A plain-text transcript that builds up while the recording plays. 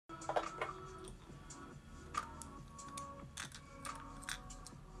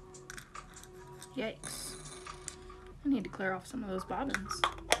Yikes. I need to clear off some of those bobbins.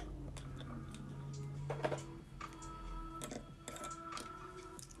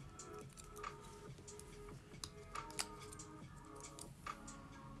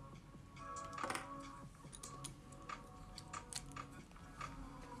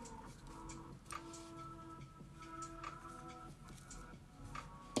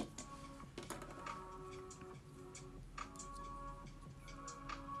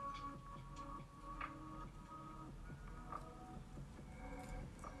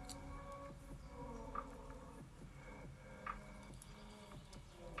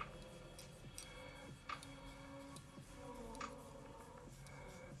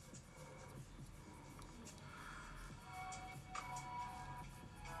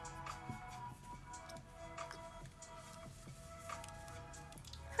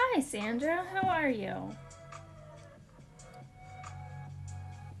 Hi, Sandra. How are you?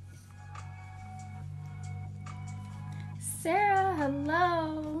 Sarah,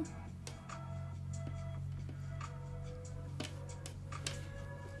 hello.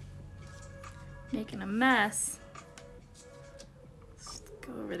 Making a mess. Let's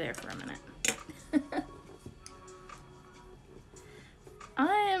go over there for a minute.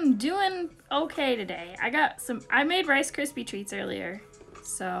 I am doing okay today. I made Rice Krispie treats earlier,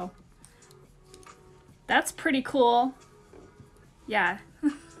 so that's pretty cool. Yeah,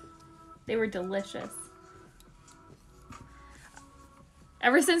 they were delicious.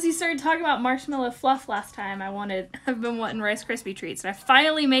 Ever since you started talking about marshmallow fluff last time, I've been wanting Rice Krispie treats, and I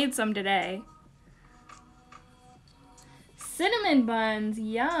finally made some today. Cinnamon buns,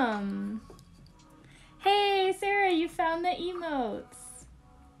 yum. Hey, Sarah, you found the emotes.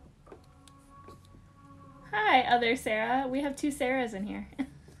 Hi, other Sarah. We have 2 Sarahs in here.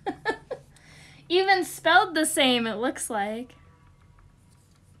 Even spelled the same, it looks like.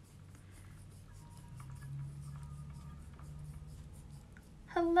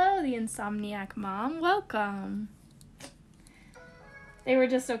 Hello, the Insomniac Mom. Welcome. They were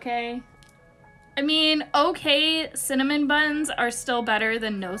just okay. I mean, okay cinnamon buns are still better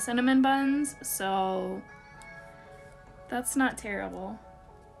than no cinnamon buns, so that's not terrible.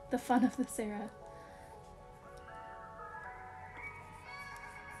 The fun of the Sarah.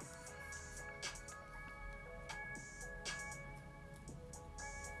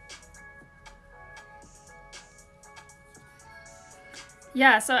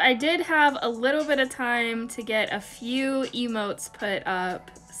 Yeah, so I did have a little bit of time to get a few emotes put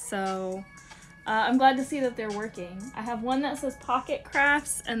up, so I'm glad to see that they're working. I have one that says Pocket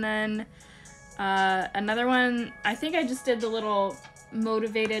Crafts, and then another one, I think I just did the little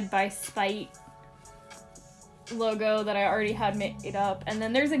Motivated by Spite logo that I already had made up, and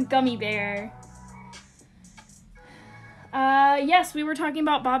then there's a gummy bear. Yes, we were talking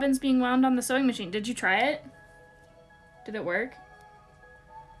about bobbins being wound on the sewing machine. Did you try it? Did it work?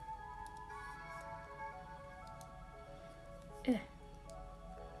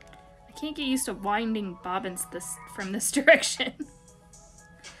 I can't get used to winding bobbins from this direction. I'm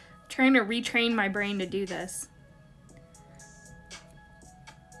trying to retrain my brain to do this.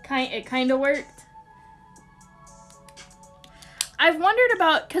 It kind of worked. I've wondered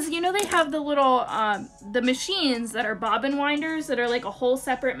about, because you know they have the little, the machines that are bobbin winders that are like a whole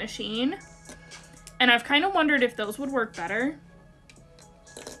separate machine. And I've kind of wondered if those would work better.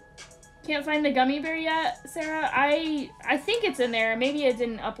 Can't find the gummy bear yet, Sarah? I think it's in there. Maybe I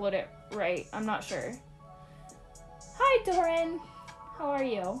didn't upload it right. I'm not sure. Hi, Doran. How are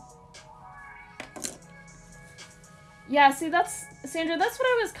you? Yeah, see, Sandra, that's what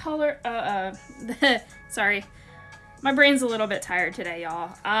I was sorry. My brain's a little bit tired today,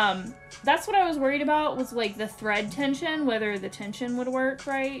 y'all. That's what I was worried about, was like the thread tension, whether the tension would work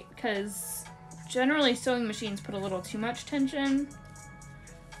right, because generally sewing machines put a little too much tension.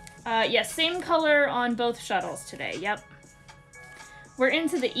 Yes, same color on both shuttles today, yep. We're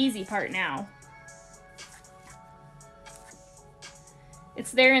into the easy part now.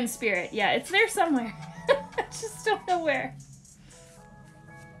 It's there in spirit. Yeah, it's there somewhere. I just don't know where.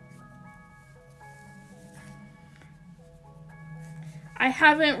 I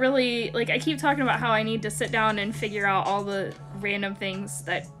haven't really, like, I keep talking about how I need to sit down and figure out all the random things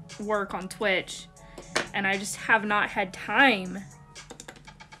that work on Twitch, and I just have not had time.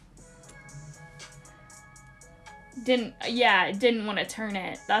 Didn't want to turn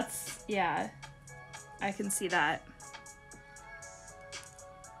it. That's, yeah, I can see that.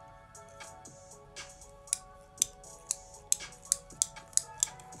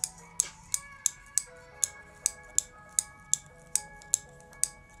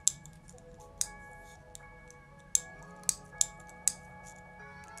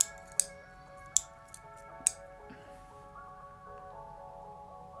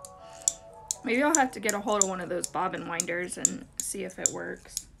 Maybe I'll have to get a hold of one of those bobbin winders and see if it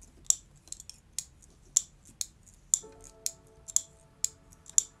works.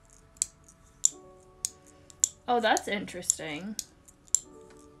 Oh, that's interesting.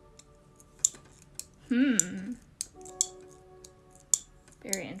 Very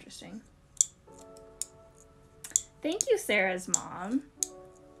interesting. Thank you, Sarah's mom.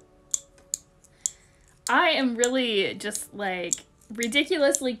 I am really just like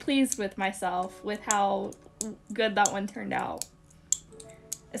ridiculously pleased with myself with how good that one turned out.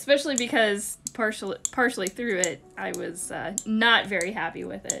 Especially because partially through it, I was not very happy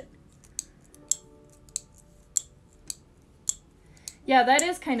with it. Yeah, that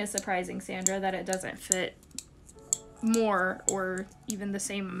is kind of surprising, Sandra, that it doesn't fit more or even the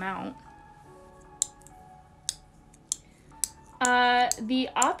same amount. The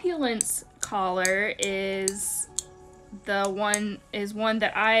Opulence collar is one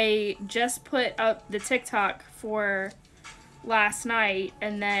that I just put up the TikTok for last night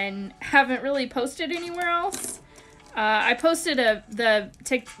and then haven't really posted anywhere else. I posted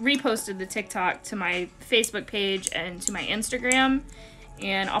reposted the TikTok to my Facebook page and to my Instagram,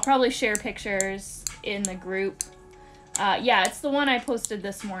 and I'll probably share pictures in the group. Yeah, it's the one I posted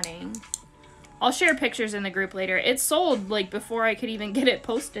this morning. I'll share pictures in the group later. It sold like before I could even get it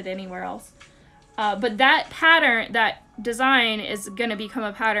posted anywhere else. But that pattern, that design is gonna become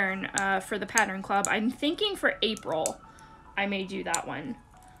a pattern for the Pattern Club. I'm thinking for April I may do that one.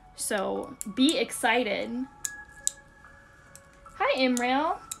 So be excited. Hi,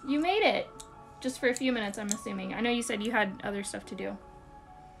 Imrail. You made it. Just for a few minutes, I'm assuming. I know you said you had other stuff to do.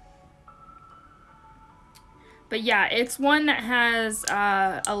 But yeah, it's one that has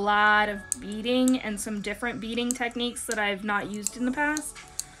a lot of beading and some different beading techniques that I've not used in the past.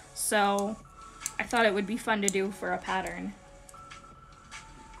 So I thought it would be fun to do for a pattern.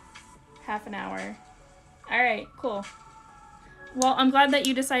 Half an hour. All right, cool. Well, I'm glad that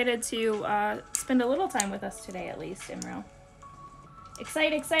you decided to spend a little time with us today, at least, Imro.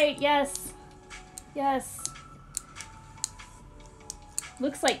 Excite, yes. Yes.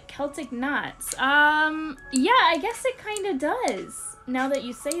 Looks like Celtic knots. Yeah, I guess it kind of does. Now that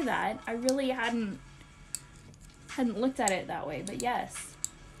you say that, I really hadn't looked at it that way, but yes.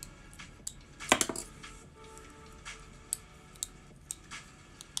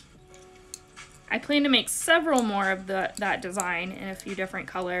 I plan to make several more of that design in a few different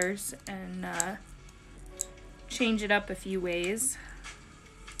colors and change it up a few ways.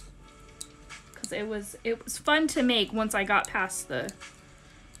 Cause it was fun to make once I got past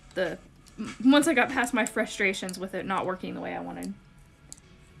once I got past my frustrations with it not working the way I wanted.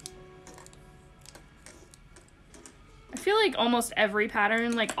 I feel like almost every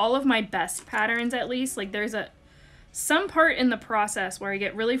pattern, like all of my best patterns at least, like there's some part in the process where I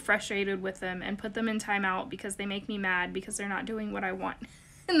get really frustrated with them and put them in timeout because they make me mad because they're not doing what I want.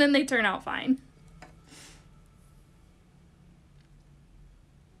 And then they turn out fine.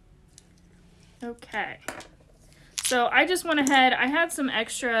 Okay. So I just went ahead, I had some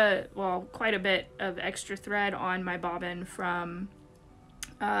extra, well, quite a bit of extra thread on my bobbin from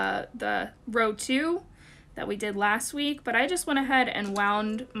the row 2 that we did last week, but I just went ahead and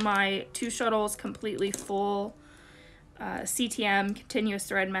wound my 2 shuttles completely full CTM, continuous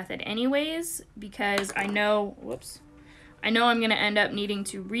thread method anyways, because I know, I'm going to end up needing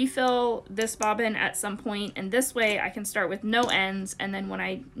to refill this bobbin at some point, and this way I can start with no ends, and then when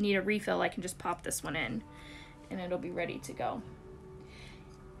I need a refill, I can just pop this one in, and it'll be ready to go.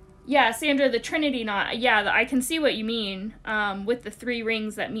 Yeah, Sandra, the Trinity knot, yeah, I can see what you mean, with the 3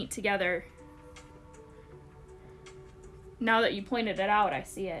 rings that meet together. Now that you pointed it out, I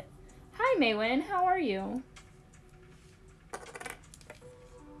see it. Hi, Maywin, how are you?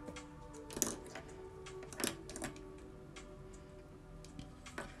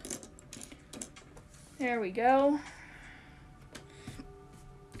 There we go.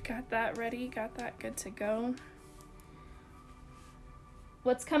 Got that ready, got that good to go.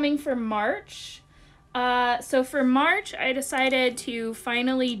 What's coming for March? So for March, I decided to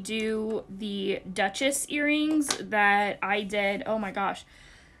finally do the Duchess earrings that I did, oh my gosh,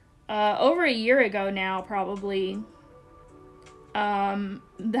 over a year ago now, probably,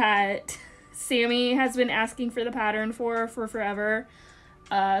 that Sammy has been asking for the pattern for forever.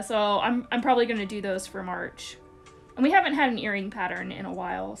 So I'm probably going to do those for March. And we haven't had an earring pattern in a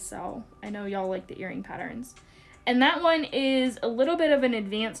while, so I know y'all like the earring patterns. And that one is a little bit of an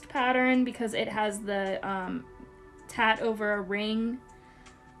advanced pattern because it has the tat over a ring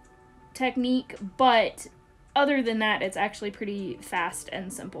technique, but other than that, it's actually pretty fast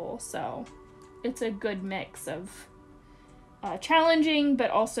and simple. So it's a good mix of challenging, but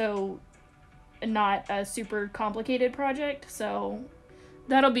also not a super complicated project, so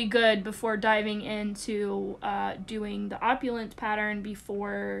that'll be good before diving into doing the opulent pattern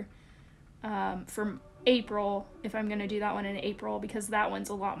before from April, if I'm going to do that one in April, because that one's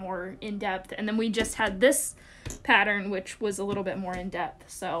a lot more in-depth. And then we just had this pattern, which was a little bit more in-depth.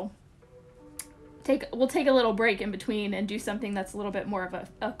 So we'll take a little break in between and do something that's a little bit more of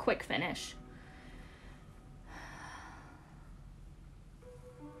a quick finish.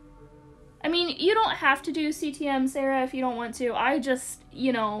 I mean, you don't have to do CTM, Sarah, if you don't want to. I just,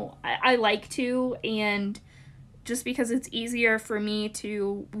 I like to, and just because it's easier for me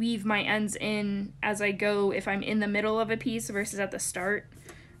to weave my ends in as I go if I'm in the middle of a piece versus at the start.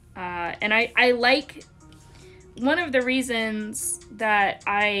 And I like, one of the reasons that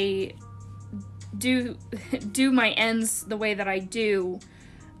I do my ends the way that I do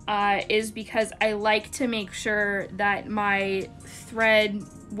is because I like to make sure that my thread,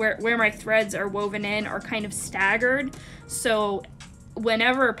 where my threads are woven in, are kind of staggered. So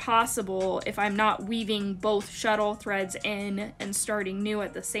whenever possible, if I'm not weaving both shuttle threads in and starting new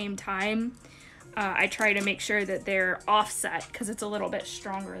at the same time, I try to make sure that they're offset because it's a little bit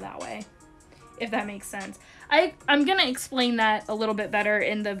stronger that way, if that makes sense. I'm gonna explain that a little bit better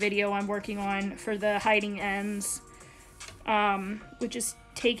in the video I'm working on for the hiding ends, which is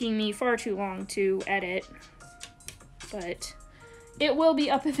taking me far too long to edit, but it will be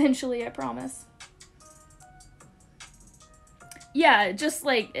up eventually, I promise. Yeah, just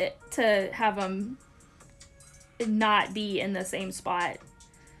like to have them not be in the same spot.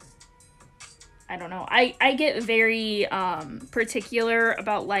 I don't know. I get very particular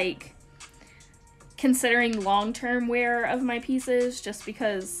about like considering long-term wear of my pieces, just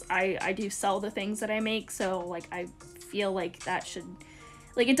because I do sell the things that I make. So like I feel like that should,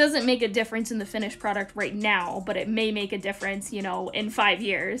 like, it doesn't make a difference in the finished product right now, but it may make a difference, in 5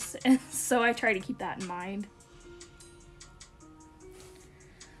 years. And so I try to keep that in mind.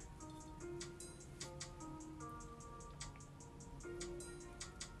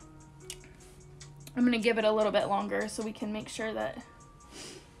 I'm gonna give it a little bit longer so we can make sure that,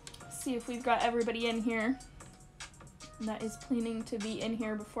 see if we've got everybody in here that is planning to be in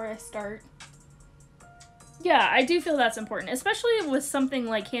here before I start. Yeah, I do feel that's important, especially with something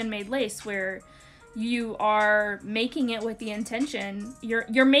like handmade lace where you are making it with the intention,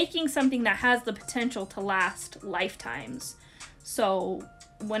 you're making something that has the potential to last lifetimes. So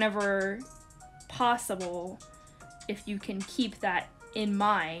whenever possible, if you can keep that in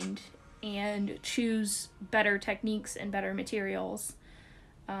mind and choose better techniques and better materials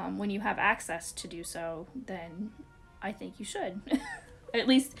when you have access to do so, then I think you should. At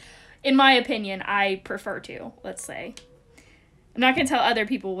least, in my opinion, I prefer to, let's say. I'm not going to tell other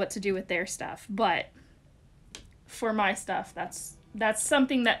people what to do with their stuff, but for my stuff, that's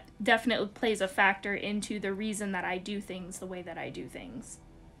something that definitely plays a factor into the reason that I do things the way that I do things.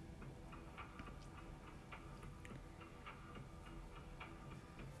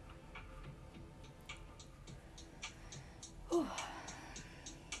 Whew.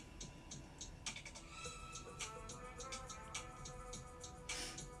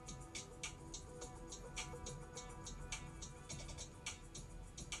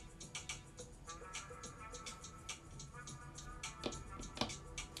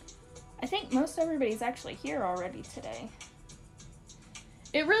 I think most everybody's actually here already today.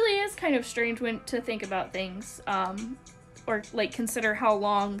 It really is kind of strange to think about things, or like consider how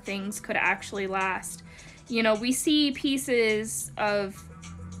long things could actually last. We see pieces of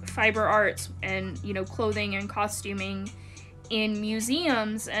fiber arts and, clothing and costuming in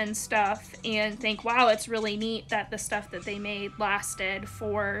museums and stuff and think, wow, it's really neat that the stuff that they made lasted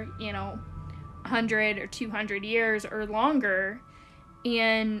for, 100 or 200 years or longer.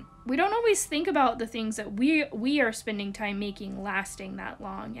 And we don't always think about the things that we are spending time making lasting that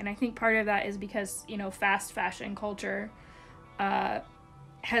long. And I think part of that is because, fast fashion culture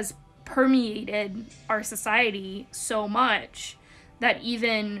has permeated our society so much that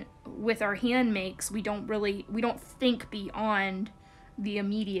even with our hand makes, we don't think beyond the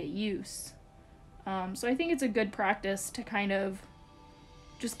immediate use. So I think it's a good practice to kind of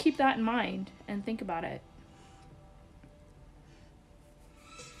just keep that in mind and think about it.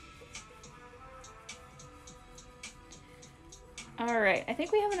 Alright, I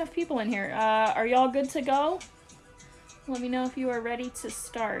think we have enough people in here. Are y'all good to go? Let me know if you are ready to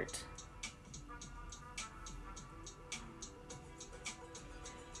start.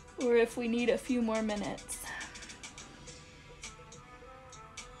 Or if we need a few more minutes.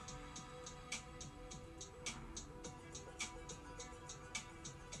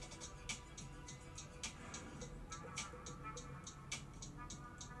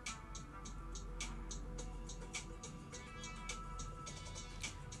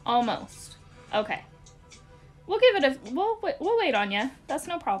 Almost. Okay. We'll give it a... We'll wait on you. That's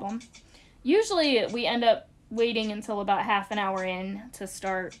no problem. Usually we end up waiting until about half an hour in to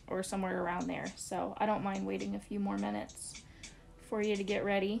start or somewhere around there. So I don't mind waiting a few more minutes for you to get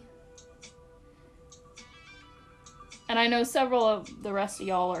ready. And I know several of the rest of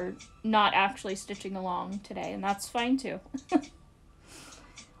y'all are not actually stitching along today, and that's fine too.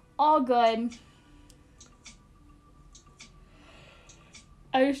 All good.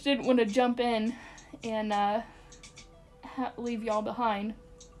 I just didn't want to jump in and leave y'all behind.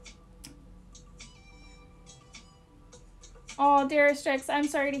 Oh, Daristrix, I'm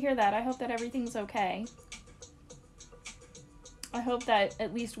sorry to hear that. I hope that everything's okay. I hope that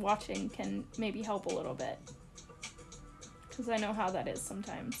at least watching can maybe help a little bit. Because I know how that is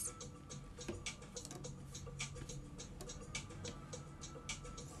sometimes.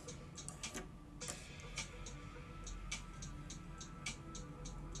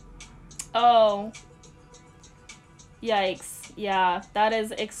 Oh. Yikes. Yeah, that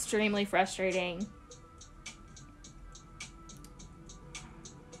is extremely frustrating.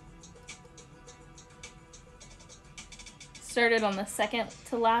 Started on the second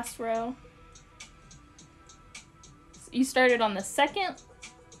to last row. You started on the second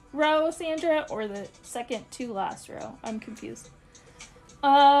row, Sandra, or the second to last row? I'm confused.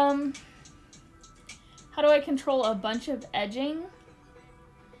 How do I control a bunch of edging?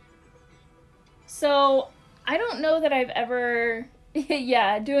 So, I don't know that I've ever...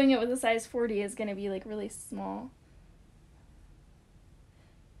 yeah, doing it with a size 40 is going to be, like, really small.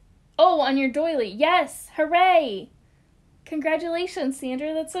 Oh, on your doily. Yes! Hooray! Congratulations,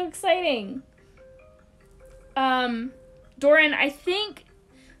 Sandra. That's so exciting. Doran, I think...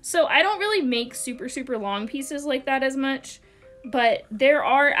 So, I don't really make super, super long pieces like that as much. But there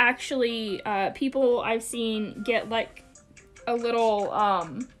are actually people I've seen get, like, a little,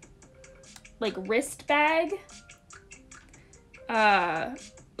 like, wrist bag.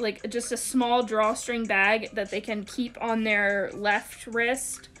 Like, just a small drawstring bag that they can keep on their left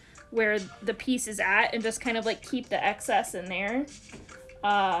wrist where the piece is at and just kind of, like, keep the excess in there.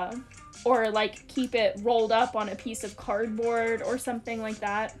 Or, like, keep it rolled up on a piece of cardboard or something like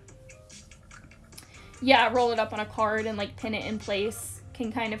that. Yeah, roll it up on a card and, like, pin it in place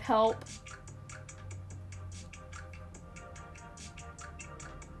can kind of help.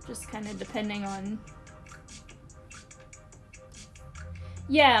 Just kind of depending on...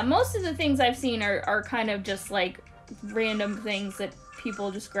 Yeah, most of the things I've seen are kind of just, like, random things that people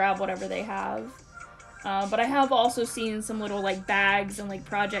just grab whatever they have. But I have also seen some little, like, bags and, like,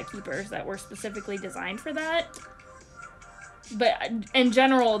 project keepers that were specifically designed for that. But in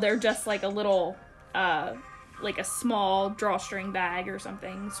general, they're just, like, a little... like a small drawstring bag or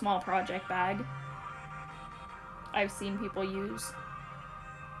something, small project bag I've seen people use.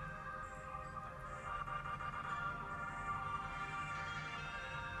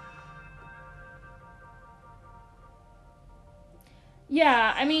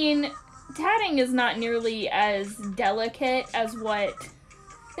 Yeah, I mean, tatting is not nearly as delicate as what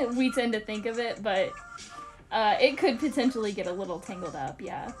we tend to think of it, but it could potentially get a little tangled up,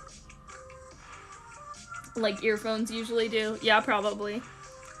 yeah. Like earphones usually do. Yeah, probably.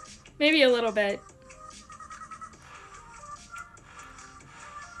 Maybe a little bit.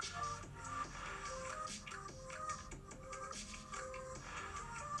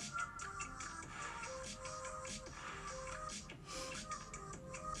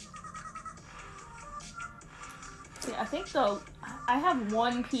 See, I think I have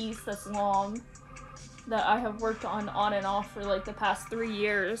one piece that's long that I have worked on and off for like the past 3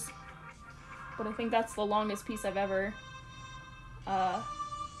 years. But I think that's the longest piece I've ever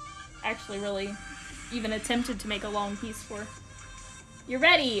actually really even attempted to make a long piece for. You're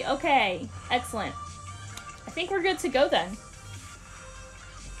ready! Okay, excellent. I think we're good to go then.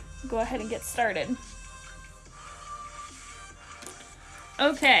 Go ahead and get started.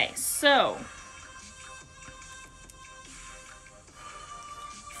 Okay, so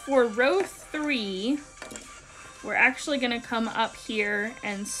for row 3, we're actually gonna come up here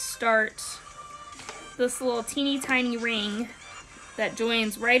and start this little teeny tiny ring that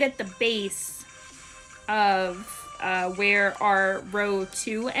joins right at the base of where our row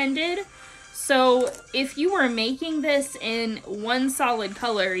 2 ended. So if you were making this in one solid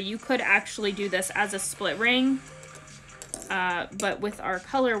color, you could actually do this as a split ring. But with our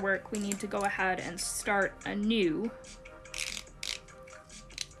color work, we need to go ahead and start anew.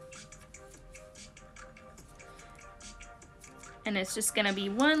 And it's just gonna be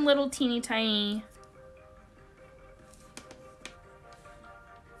one little teeny tiny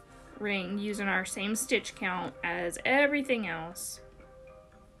ring using our same stitch count as everything else.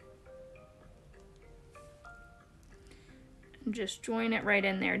 Just join it right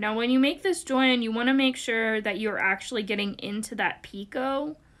in there. Now when you make this join, you want to make sure that you're actually getting into that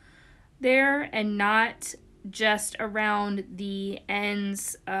picot there and not just around the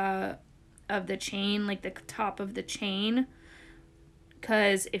ends of the chain, like the top of the chain.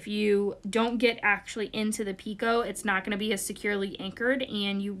 Because if you don't get actually into the picot, it's not going to be as securely anchored,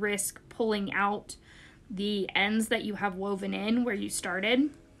 and you risk pulling out the ends that you have woven in where you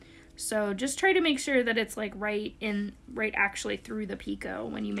started. So just try to make sure that it's like right actually through the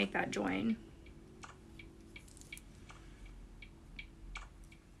picot when you make that join.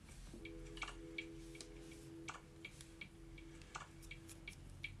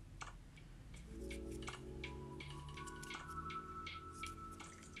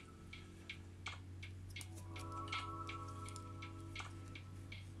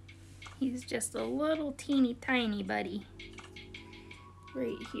 He's just a little teeny tiny buddy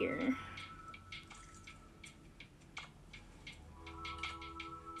right here.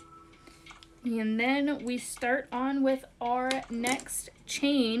 And then we start on with our next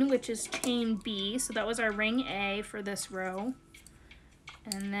chain, which is chain B. So that was our ring A for this row.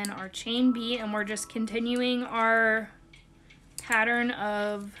 And then our chain B, and we're just continuing our pattern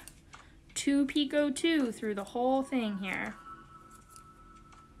of 2 picot 2 through the whole thing here.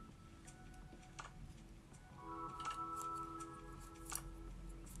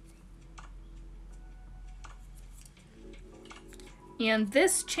 And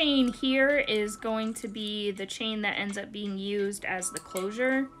this chain here is going to be the chain that ends up being used as the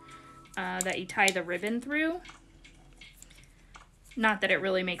closure that you tie the ribbon through. Not that it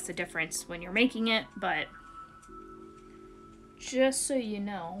really makes a difference when you're making it, but just so you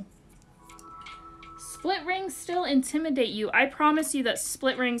know. Split rings still intimidate you. I promise you that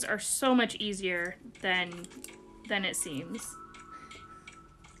split rings are so much easier than it seems.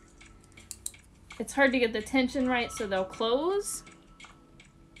 It's hard to get the tension right so they'll close.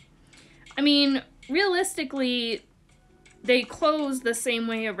 I mean, realistically, they close the same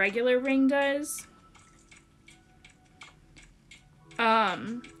way a regular ring does.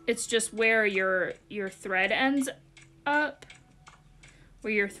 It's just where your thread ends up,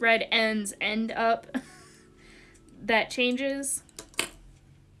 where your thread ends end up, that changes.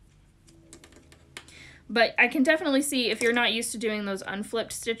 But I can definitely see if you're not used to doing those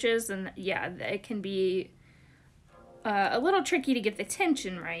unflipped stitches, then yeah, it can be a little tricky to get the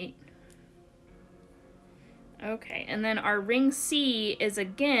tension right. Okay, and then our ring C is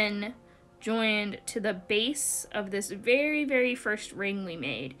again joined to the base of this very, very first ring we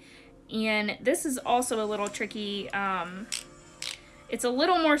made. And this is also a little tricky. It's a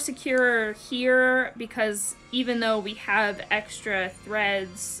little more secure here because even though we have extra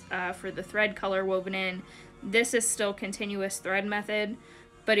threads for the thread color woven in, this is still continuous thread method.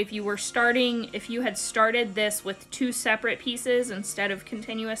 But if you had started this with 2 separate pieces instead of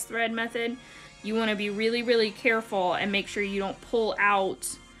continuous thread method, you want to be really, really careful and make sure you don't pull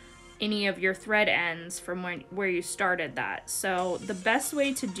out any of your thread ends from where you started that. So the best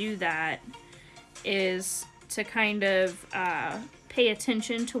way to do that is to kind of pay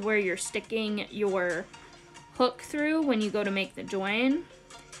attention to where you're sticking your hook through when you go to make the join.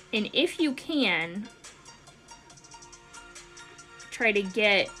 And if you can, try to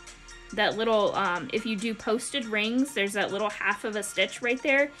get that little, if you do posted rings, there's that little half of a stitch right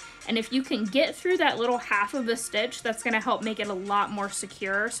there. And if you can get through that little half of a stitch, that's going to help make it a lot more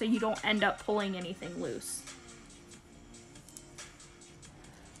secure so you don't end up pulling anything loose.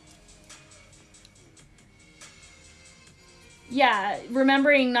 Yeah,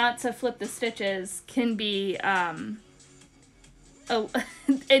 remembering not to flip the stitches can be,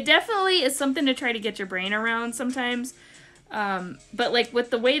 it definitely is something to try to get your brain around sometimes. But like with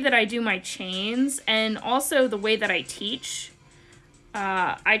the way that I do my chains and also the way that I teach,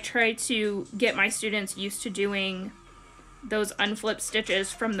 I try to get my students used to doing those unflipped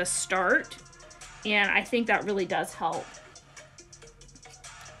stitches from the start, and I think that really does help.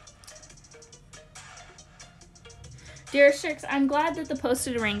 Dear Strix, I'm glad that the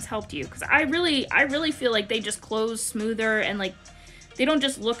posted rings helped you, because I really feel like they just close smoother and like they don't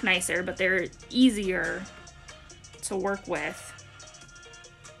just look nicer, but they're easier to work with.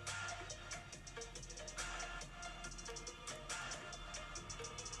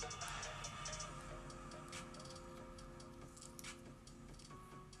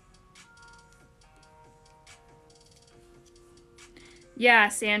 Yeah,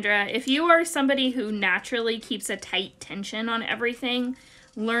 Sandra, if you are somebody who naturally keeps a tight tension on everything,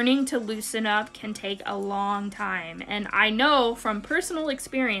 learning to loosen up can take a long time. And I know from personal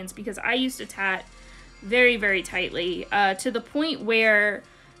experience, because I used to tat very, very tightly, to the point where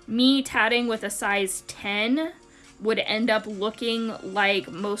me tatting with a size 10 would end up looking like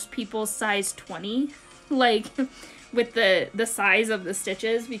most people's size 20, like with the size of the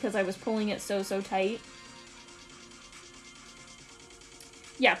stitches, because I was pulling it so tight.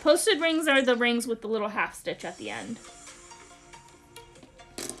 Yeah, posted rings are the rings with the little half stitch at the end.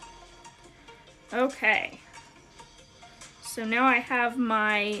 Okay. So now I have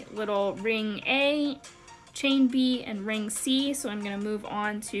my little ring A, chain B, and ring C, so I'm going to move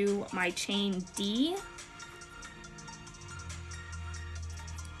on to my chain D.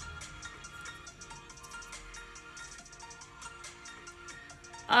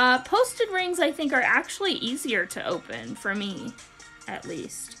 Posted rings, I think, are actually easier to open, for me, at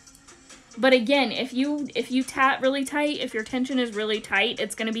least. But again, if you tat really tight, if your tension is really tight,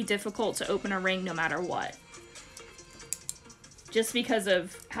 it's going to be difficult to open a ring no matter what. Just because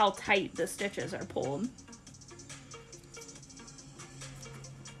of how tight the stitches are pulled.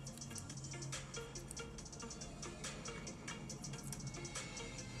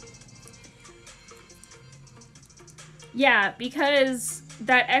 Yeah, because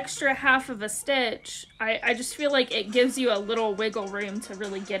that extra half of a stitch, I just feel like it gives you a little wiggle room to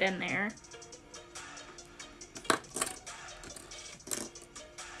really get in there.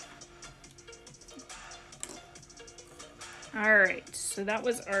 Alright, so that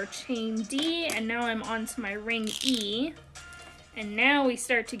was our chain D, and now I'm on to my ring E. And now we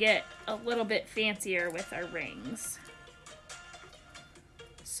start to get a little bit fancier with our rings.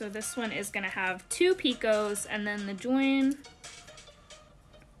 So this one is going to have 2 picots and then the join.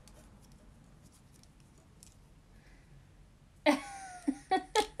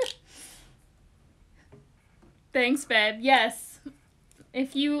 Thanks, babe. Yes.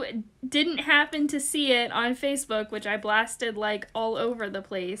 If you didn't happen to see it on Facebook, which I blasted like all over the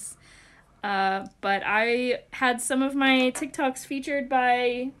place, but I had some of my TikToks featured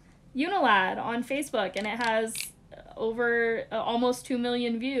by Unilad on Facebook, and it has over almost 2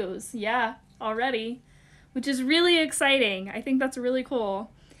 million views. Yeah, already, which is really exciting. I think that's really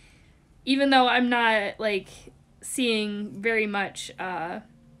cool. Even though I'm not like seeing very much,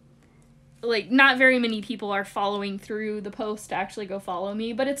 like not very many people are following through the post to actually go follow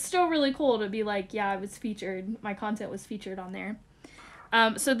me, but it's still really cool to be like, yeah, I was featured. My content was featured on there.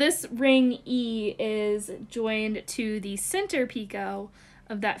 So this ring E is joined to the center picot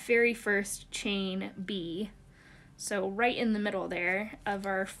of that very first chain B. So right in the middle there of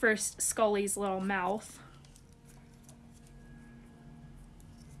our first Scully's little mouth.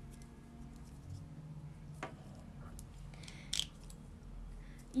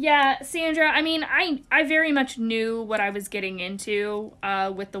 Yeah, Sandra, I mean, I very much knew what I was getting into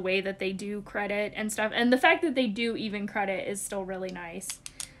with the way that they do credit and stuff. And the fact that they do even credit is still really nice.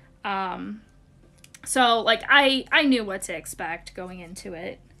 So, like, I knew what to expect going into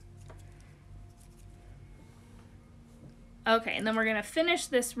it. Okay, and then we're going to finish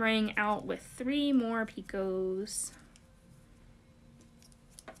this ring out with 3 more picots.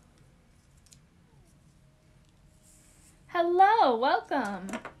 Hello, welcome.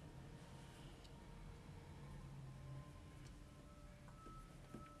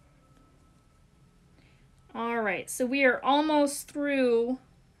 All right, so we are almost through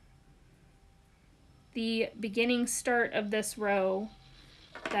the beginning start of this row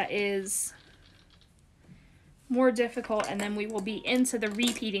that is more difficult, and then we will be into the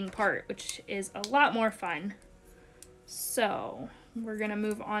repeating part, which is a lot more fun. So we're gonna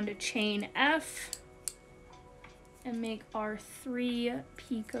move on to chain F and make our 3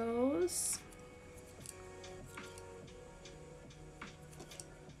 picots.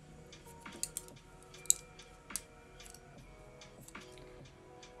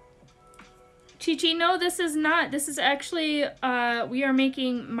 Chi-Chi, no, this is not. This is actually, we are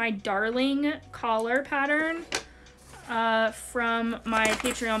making my darling collar pattern from my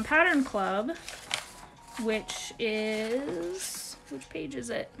Patreon pattern club, which is, which page is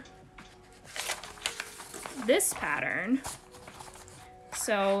it? This pattern.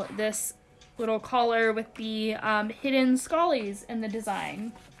 So this little collar with the hidden Scullies in the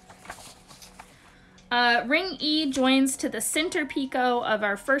design. Ring E joins to the center picot of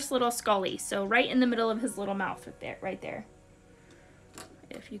our first little Scully. So right in the middle of his little mouth right there.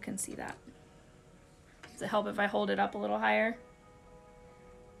 If you can see that. Does it help if I hold it up a little higher?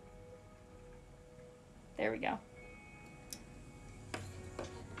 There we go.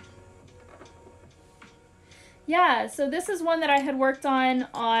 Yeah, so this is one that I had worked on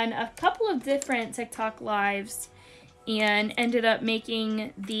a couple of different TikTok lives and ended up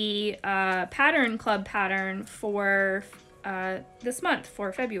making the pattern club pattern for this month,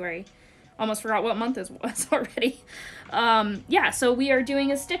 for February. Almost forgot what month it was already. Yeah, so we are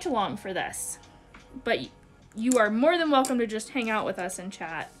doing a stitch along for this. But you are more than welcome to just hang out with us and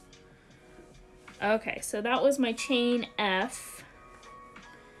chat. Okay, so that was my chain F,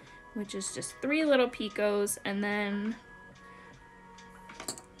 which is just 3 little picots, and then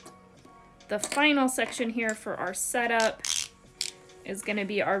the final section here for our setup is going to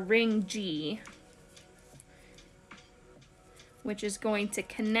be our ring G, which is going to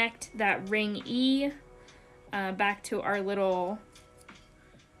connect that ring E back to our little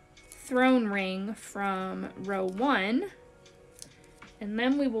throne ring from row 1. And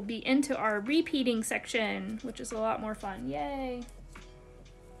then we will be into our repeating section, which is a lot more fun. Yay!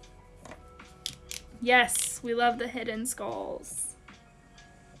 Yes, we love the hidden skulls.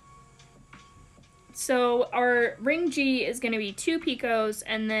 So our ring G is going to be 2 picots,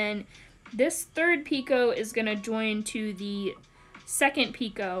 and then this 3rd picot is going to join to the 2nd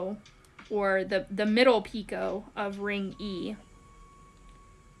picot, or the middle picot of ring E.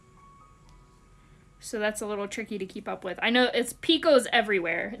 So that's a little tricky to keep up with. I know it's picots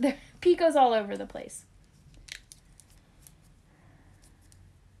everywhere. There are picots all over the place.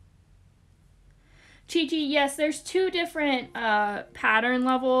 Chi-Chi, yes, there's 2 different pattern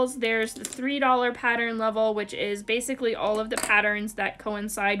levels. There's the $3 pattern level, which is basically all of the patterns that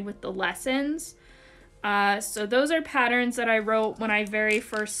coincide with the lessons. So those are patterns that I wrote when I very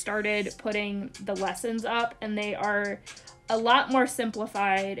first started putting the lessons up, and they are a lot more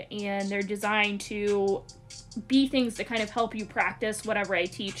simplified, and they're designed to be things to kind of help you practice whatever I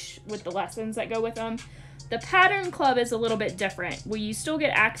teach with the lessons that go with them. The Pattern Club is a little bit different, where you still get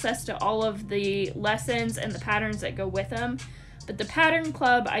access to all of the lessons and the patterns that go with them. But the Pattern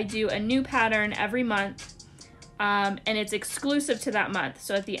Club, I do a new pattern every month, and it's exclusive to that month.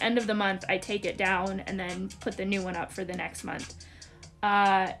 So at the end of the month, I take it down and then put the new one up for the next month.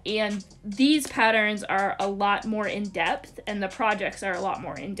 And these patterns are a lot more in-depth, and the projects are a lot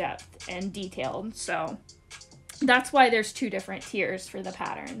more in-depth and detailed. So that's why there's 2 different tiers for the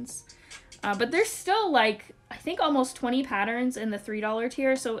patterns. But there's still, like, I think almost 20 patterns in the $3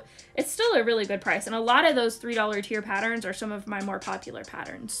 tier, so it's still a really good price. And a lot of those $3 tier patterns are some of my more popular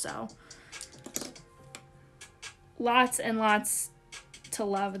patterns, so lots and lots to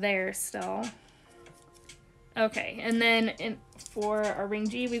love there still. Okay, and then for our ring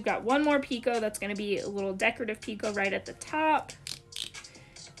G, we've got 1 more picot. That's going to be a little decorative picot right at the top.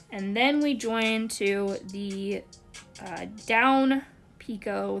 And then we join to the down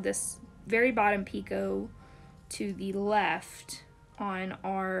picot, this very bottom picot to the left on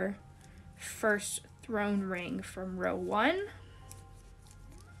our first throne ring from row 1.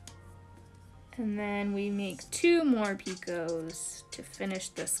 And then we make 2 more picots to finish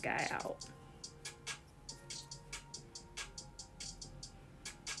this guy out.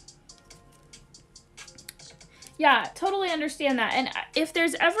 Yeah, totally understand that. And if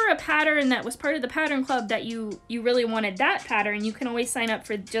there's ever a pattern that was part of the Pattern Club that you really wanted that pattern, you can always sign up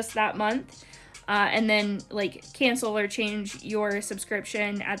for just that month and then like cancel or change your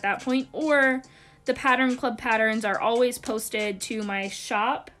subscription at that point. Or the Pattern Club patterns are always posted to my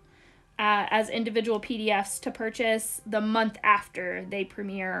shop as individual PDFs to purchase the month after they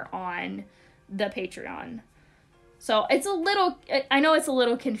premiere on the Patreon. So it's a little, I know it's a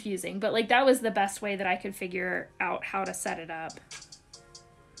little confusing, but like that was the best way that I could figure out how to set it up.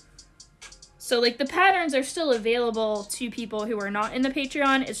 So like the patterns are still available to people who are not in the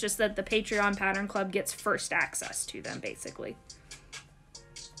Patreon. It's just that the Patreon Pattern Club gets first access to them, basically.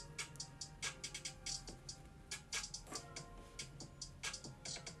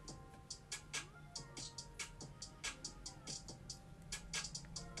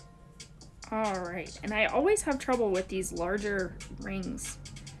 Alright, and I always have trouble with these larger rings.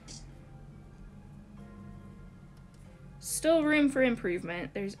 Still room for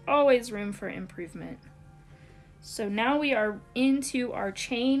improvement. There's always room for improvement. So now we are into our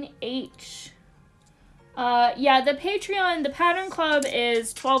chain H. Yeah, the Patreon, the Pattern Club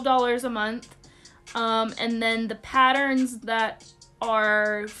is $12 a month. And then the patterns that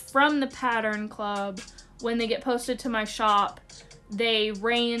are from the Pattern Club, when they get posted to my shop, they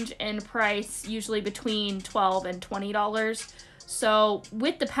range in price usually between $12 and $20. So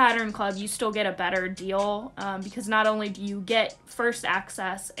with the Pattern Club, you still get a better deal because not only do you get first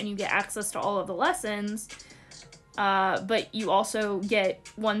access and you get access to all of the lessons, but you also get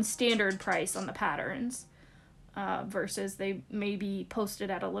one standard price on the patterns versus they may be posted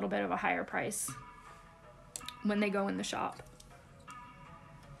at a little bit of a higher price when they go in the shop.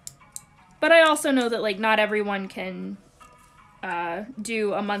 But I also know that like not everyone can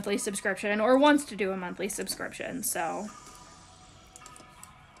do a monthly subscription or wants to do a monthly subscription, so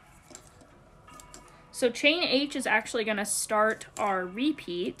chain H is actually going to start our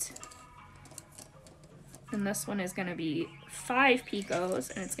repeat. And this one is going to be 5 picots,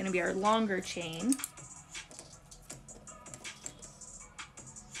 and it's going to be our longer chain.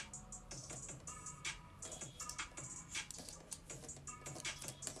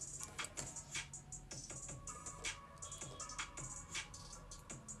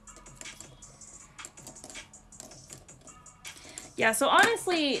 Yeah, so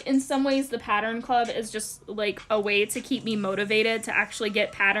honestly, in some ways, the pattern club is just like a way to keep me motivated to actually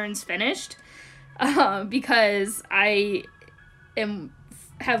get patterns finished, because I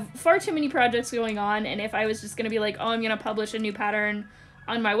have far too many projects going on, and if I was just going to be like, oh, I'm going to publish a new pattern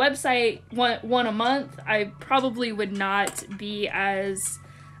on my website one a month, I probably would not be as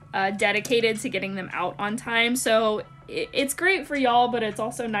dedicated to getting them out on time. So it's great for y'all, but it's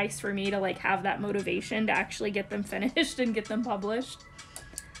also nice for me to like have that motivation to actually get them finished and get them published.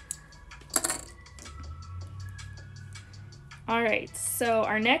 All right, so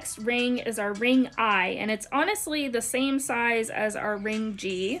our next ring is our ring I, and it's honestly the same size as our ring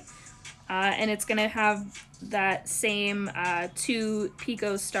G, and it's gonna have that same 2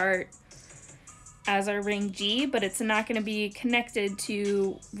 picot start as our ring G, but it's not going to be connected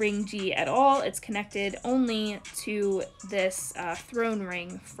to ring G at all. It's connected only to this throne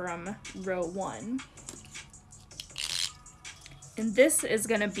ring from row 1. And this is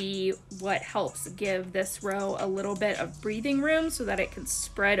going to be what helps give this row a little bit of breathing room so that it can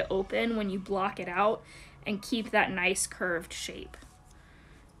spread open when you block it out and keep that nice curved shape.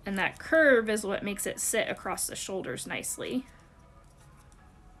 And that curve is what makes it sit across the shoulders nicely.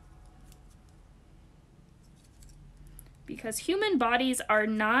 Because human bodies are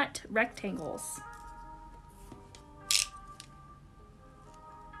not rectangles.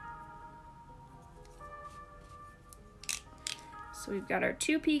 So we've got our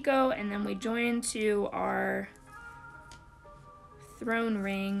 2 picot, and then we join to our throne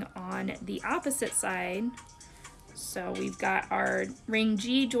ring on the opposite side. So we've got our ring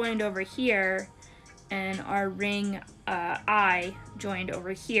G joined over here, and our ring I joined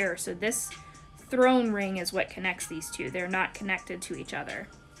over here. So this throne ring is what connects these two. They're not connected to each other.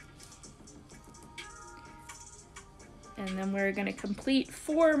 And then we're going to complete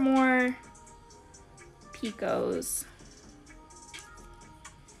 4 more picots.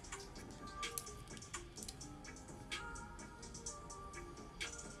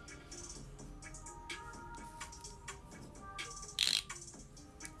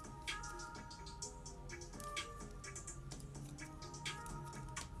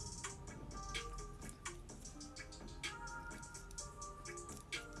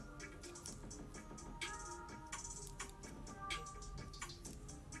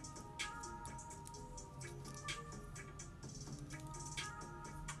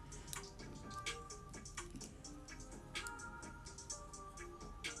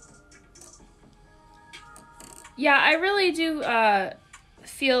 Yeah, I really do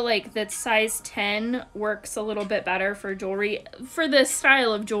feel like that size 10 works a little bit better for jewelry, for the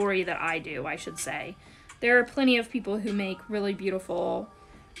style of jewelry that I do, I should say. There are plenty of people who make really beautiful,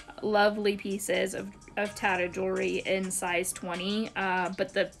 lovely pieces of tatted jewelry in size 20,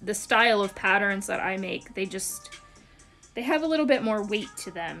 but the style of patterns that I make, they have a little bit more weight to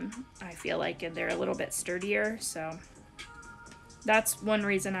them, I feel like, and they're a little bit sturdier, so that's one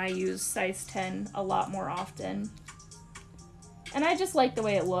reason I use size 10 a lot more often. And I just like the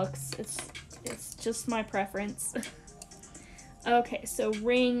way it looks. It's just my preference. Okay, so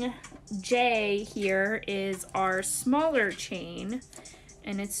ring J here is our smaller chain,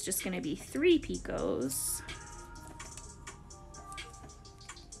 and it's just going to be 3 picots.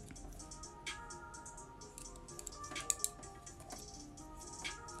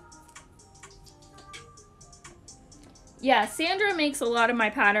 Yeah, Sandra makes a lot of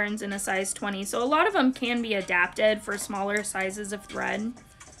my patterns in a size 20, so a lot of them can be adapted for smaller sizes of thread.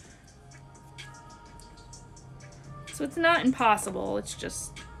 So it's not impossible, it's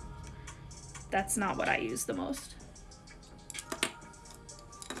just, that's not what I use the most.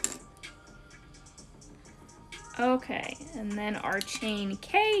 Okay, and then our chain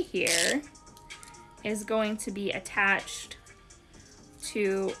K here is going to be attached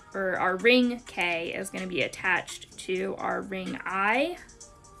to, or our ring K is going to be attached to our ring I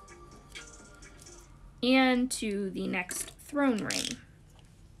and to the next throne ring.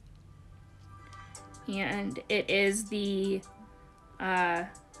 And it is the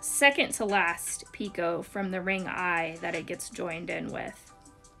second to last picot from the ring I that it gets joined in with.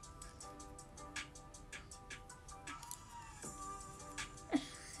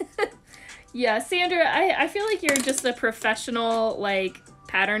 Yeah, Sandra, I feel like you're just a professional, like,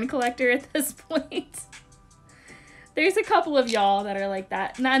 pattern collector at this point. There's a couple of y'all that are like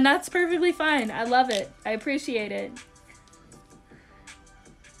that, and that's perfectly fine. I love it. I appreciate it.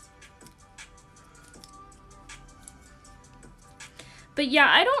 But yeah,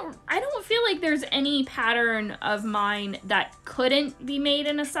 I don't feel like there's any pattern of mine that couldn't be made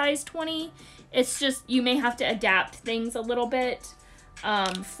in a size 20. It's just you may have to adapt things a little bit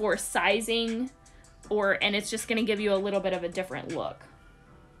for sizing, and it's just gonna give you a little bit of a different look.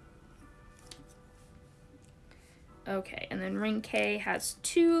 Okay, and then ring K has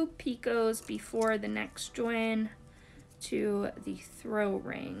 2 picots before the next join to the throw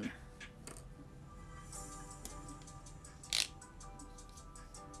ring.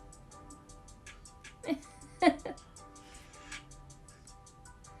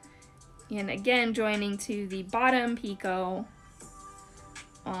 And again, joining to the bottom picot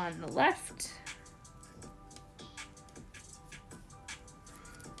on the left.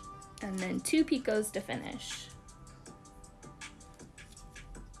 And then 2 picots to finish.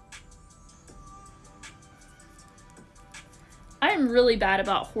 I'm really bad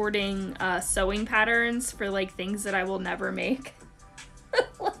about hoarding sewing patterns for like things that I will never make.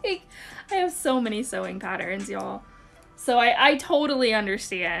 Like, I have so many sewing patterns, y'all. So I totally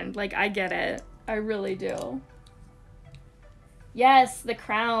understand. Like, I get it. I really do. Yes, the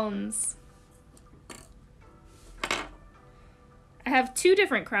crowns. I have 2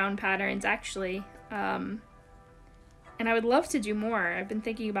 different crown patterns, actually. And I would love to do more. I've been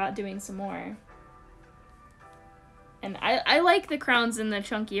thinking about doing some more. And I like the crowns in the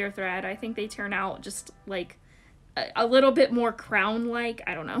chunkier thread. I think they turn out just, like, a little bit more crown-like.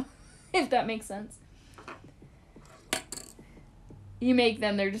 I don't know if that makes sense. You make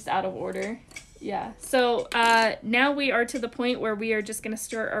them, they're just out of order. Yeah. So now we are to the point where we are just going to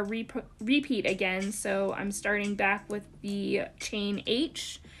start our repeat again. So I'm starting back with the chain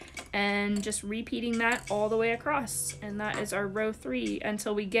H and just repeating that all the way across. And that is our row 3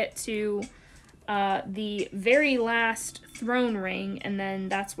 until we get to the very last throne ring. And then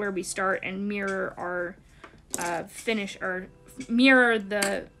that's where we start and mirror our mirror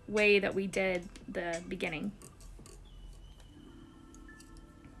the way that we did the beginning.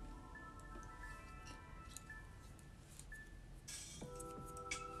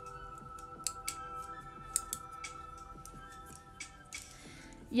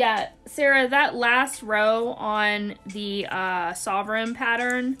 Yeah, Sarah, that last row on the sovereign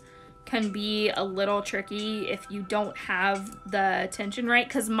pattern can be a little tricky if you don't have the tension right,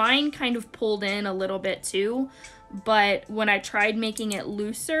 because mine kind of pulled in a little bit too, but when I tried making it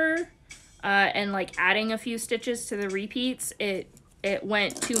looser and like adding a few stitches to the repeats, it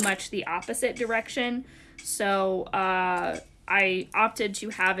went too much the opposite direction. So I opted to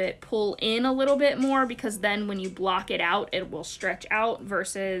have it pull in a little bit more, because then when you block it out, it will stretch out,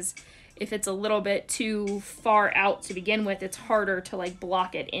 versus if it's a little bit too far out to begin with, it's harder to like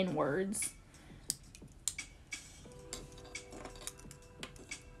block it inwards.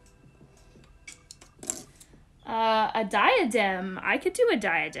 A diadem. I could do a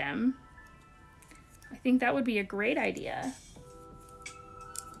diadem. I think that would be a great idea.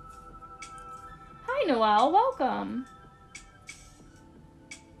 Hi, Noelle. Welcome.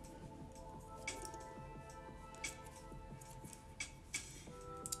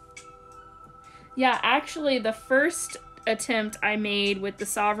 Yeah, actually, the first attempt I made with the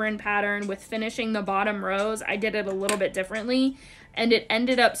sovereign pattern with finishing the bottom rows, I did it a little bit differently, and it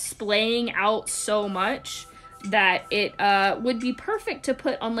ended up splaying out so much that it would be perfect to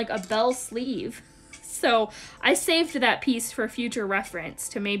put on like a bell sleeve. So I saved that piece for future reference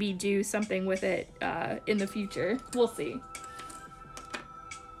to maybe do something with it in the future. We'll see.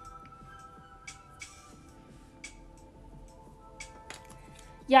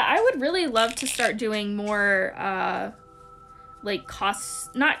 Yeah, I would really love to start doing more, like,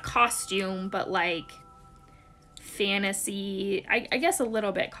 not costume, but, like, fantasy, I guess a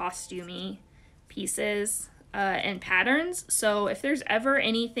little bit costumey pieces and patterns. So if there's ever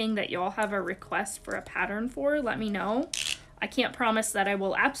anything that y'all have a request for a pattern for, let me know. I can't promise that I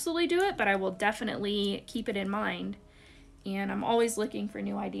will absolutely do it, but I will definitely keep it in mind. And I'm always looking for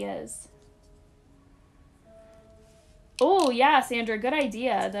new ideas. Oh, yeah, Sandra, good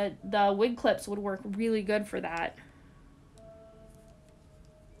idea. The wig clips would work really good for that.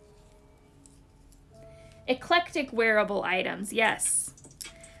 Eclectic wearable items, yes.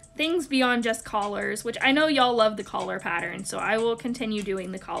 Things beyond just collars, which I know y'all love the collar pattern, so I will continue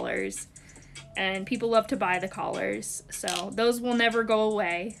doing the collars. And people love to buy the collars, so those will never go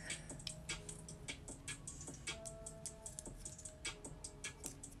away.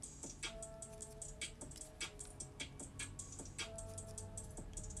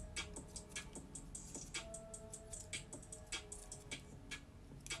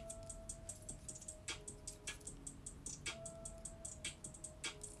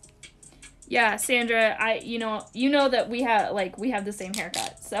 Yeah, Sandra, you know that we have the same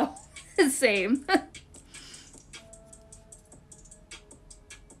haircut, so same.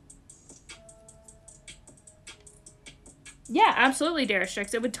 Yeah, absolutely,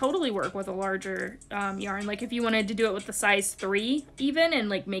 Darastrix. It would totally work with a larger yarn. Like if you wanted to do it with the size 3 even and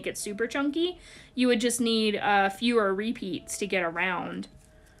like make it super chunky, you would just need fewer repeats to get around.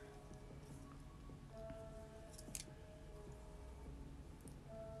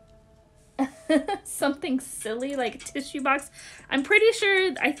 Something silly like tissue box. I'm pretty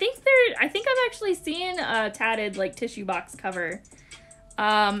sure, I think I've actually seen a tatted like tissue box cover.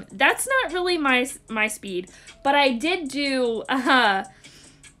 That's not really my speed, but I did do,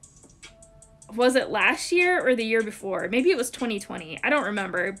 was it last year or the year before? Maybe it was 2020. I don't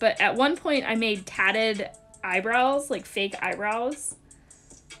remember, but at one point I made tatted eyebrows, like fake eyebrows.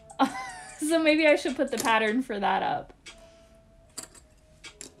 So maybe I should put the pattern for that up.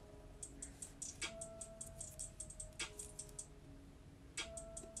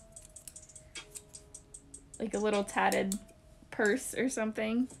 Like a little tatted purse or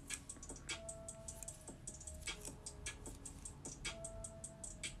something.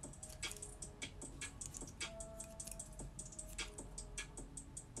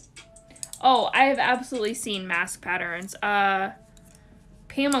 Oh, I have absolutely seen mask patterns.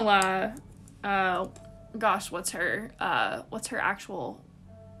 Pamela, gosh, what's her actual,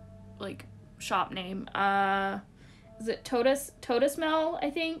 like, shop name? Is it Totismel,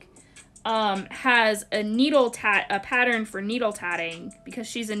 I think? Has a pattern for needle tatting, because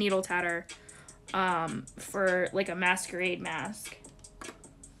she's a needle tatter, for, like, a masquerade mask.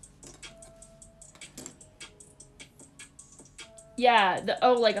 Yeah,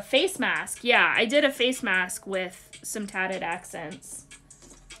 like a face mask. Yeah, I did a face mask with some tatted accents.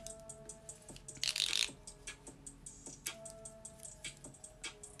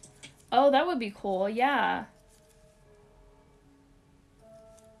 Oh, that would be cool. Yeah.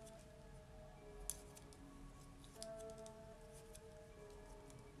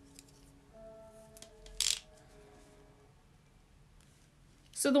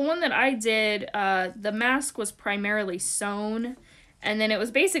 So the one that I did, the mask was primarily sewn, and then it was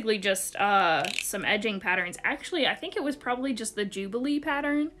basically just some edging patterns. Actually, I think it was probably just the Jubilee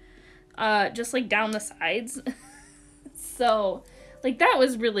pattern, just like down the sides. So, like, that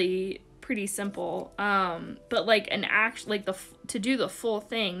was really pretty simple. But like to do the full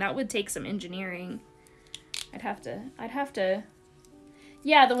thing, that would take some engineering. I'd have to.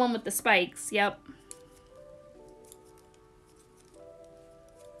 Yeah, the one with the spikes. Yep.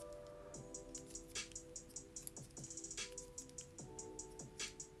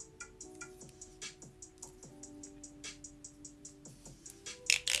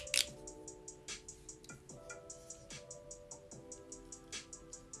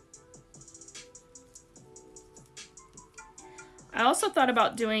 I also thought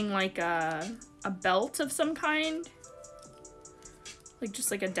about doing like a belt of some kind. Like just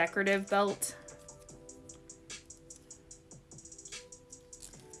like a decorative belt.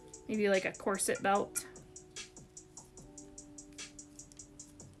 Maybe like a corset belt.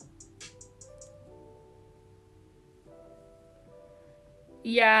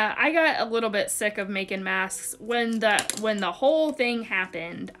 Yeah, I got a little bit sick of making masks. When the whole thing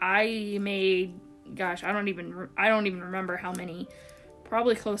happened, I made, gosh, I don't even remember how many.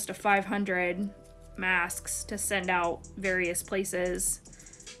 Probably close to 500 masks to send out various places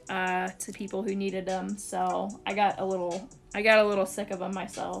to people who needed them. So I got a little sick of them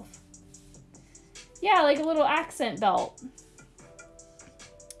myself. Yeah, like a little accent belt.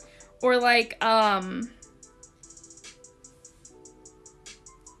 Or like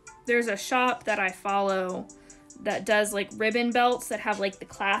there's a shop that I follow that does like ribbon belts that have like the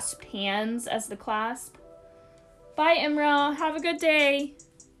clasped hands as the clasp. Bye, Imra. Have a good day.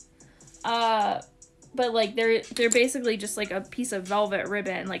 But like they're basically just like a piece of velvet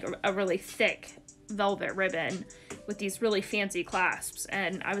ribbon, like a really thick velvet ribbon with these really fancy clasps.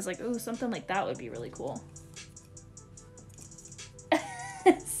 And I was like, ooh, something like that would be really cool.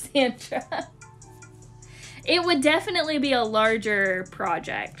 Sandra. It would definitely be a larger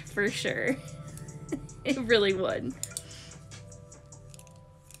project, for sure. It really would.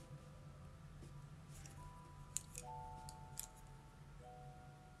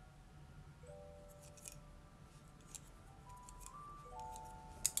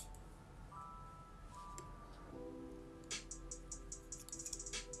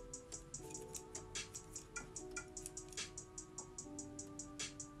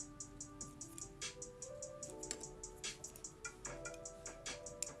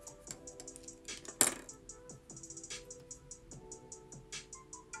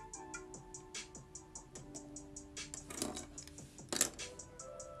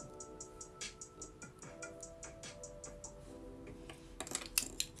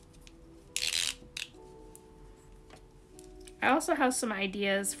 I also have some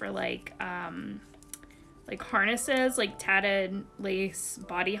ideas for like harnesses, like tatted lace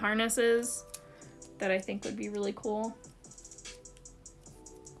body harnesses that I think would be really cool.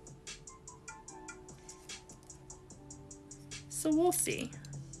 So we'll see.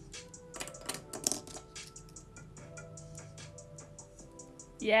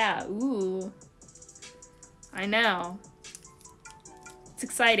 Yeah, ooh. I know. It's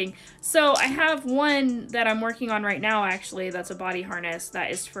exciting. So I have one that I'm working on right now, actually, that's a body harness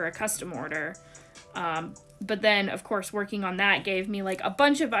that is for a custom order. But then, of course, working on that gave me like a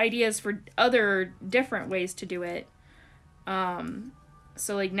bunch of ideas for other different ways to do it.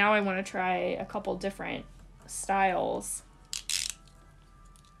 So like now I want to try a couple different styles.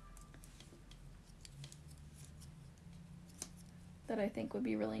 That I think would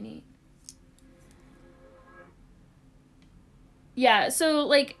be really neat. Yeah, so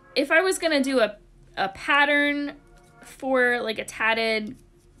like if I was gonna do a pattern for like a tatted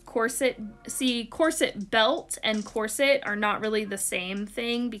corset, see, corset belt and corset are not really the same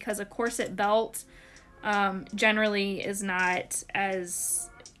thing, because a corset belt generally is not as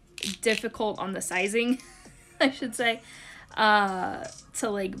difficult on the sizing, I should say, to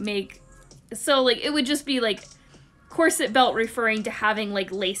like make. So like it would just be like corset belt referring to having like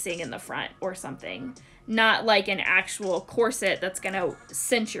lacing in the front or something, not like an actual corset that's gonna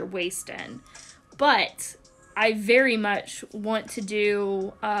cinch your waist in. But I very much want to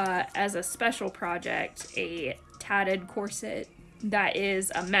do, as a special project, a tatted corset that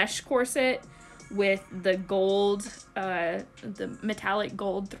is a mesh corset with the gold, the metallic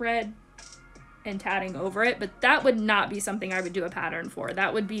gold thread and tatting over it. But that would not be something I would do a pattern for.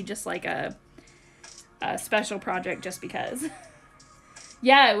 That would be just like a special project just because.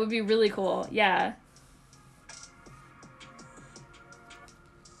 Yeah, it would be really cool. Yeah.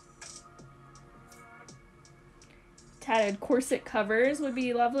 Tatted corset covers would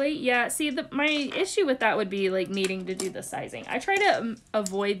be lovely. Yeah, see, my issue with that would be like needing to do the sizing. I try to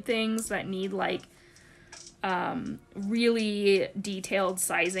avoid things that need like really detailed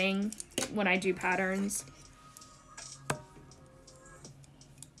sizing when I do patterns.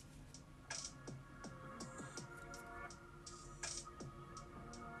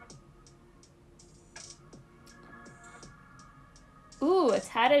 Ooh, a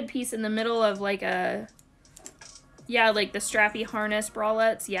tatted piece in the middle of like a, yeah, like the strappy harness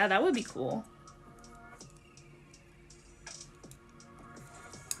bralettes. Yeah, that would be cool.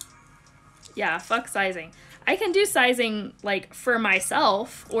 Yeah, fuck sizing. I can do sizing like for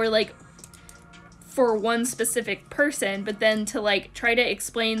myself or like for one specific person, but then to like try to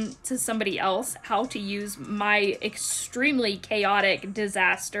explain to somebody else how to use my extremely chaotic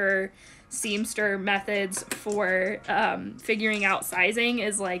disaster seamster methods for figuring out sizing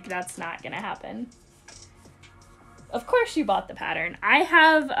is like, that's not gonna happen. Of course you bought the pattern. I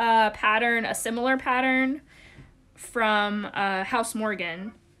have a pattern, a similar pattern from House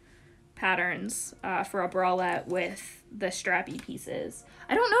Morgan patterns for a bralette with the strappy pieces.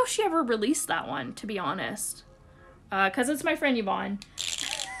 I don't know if she ever released that one, to be honest, because it's my friend Yvonne.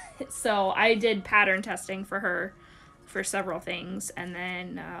 So I did pattern testing for her for several things, and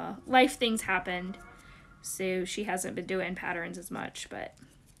then life things happened, so she hasn't been doing patterns as much, but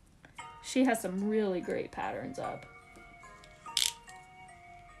she has some really great patterns up.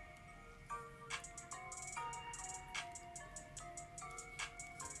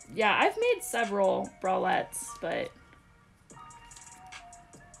 Yeah, I've made several bralettes, but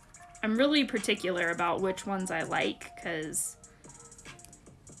I'm really particular about which ones I like, because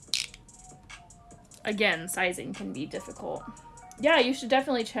again, sizing can be difficult. Yeah, you should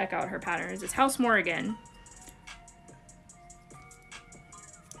definitely check out her patterns. It's House Morgan.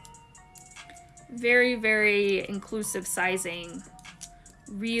 Very, very inclusive sizing.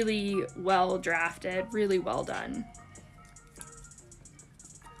 Really well drafted. Really well done.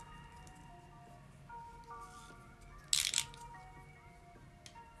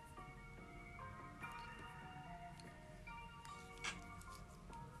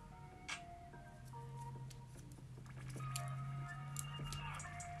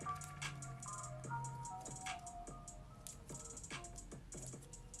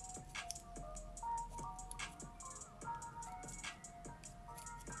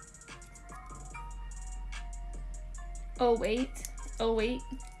 Oh, wait. Oh, wait.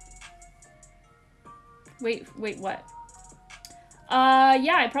 Wait, what?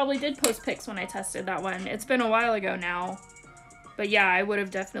 Yeah, I probably did post pics when I tested that one. It's been a while ago now. But yeah, I would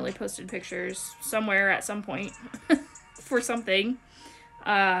have definitely posted pictures somewhere at some point for something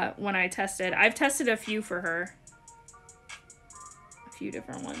when I tested. I've tested a few for her. A few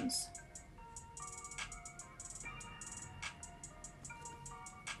different ones.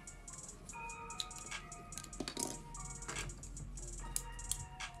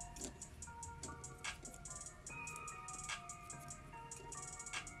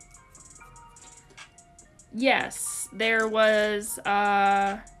 Yes, there was,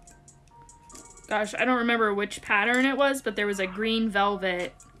 gosh, I don't remember which pattern it was, but there was a green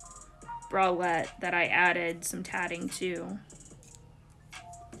velvet bralette that I added some tatting to.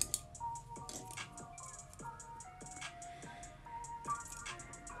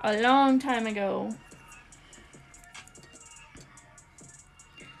 A long time ago.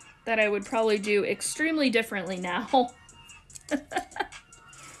 That I would probably do extremely differently now.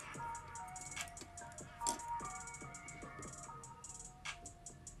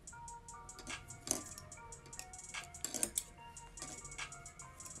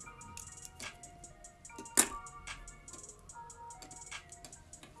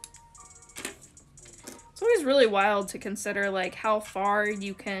 It's always really wild to consider like how far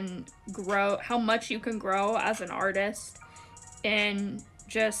you can grow, how much you can grow as an artist in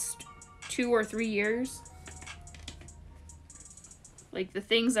just 2 or 3 years. Like the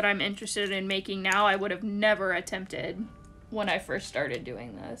things that I'm interested in making now, I would have never attempted when I first started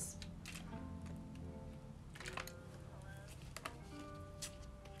doing this.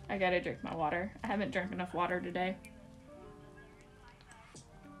 I gotta drink my water. I haven't drank enough water today.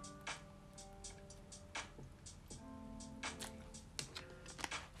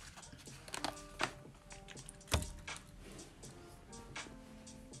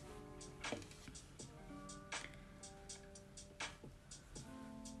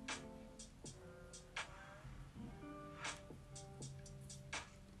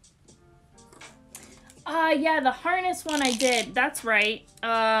 Yeah, the harness one I did. That's right.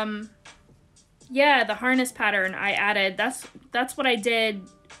 Yeah, the harness pattern I added. That's what I did.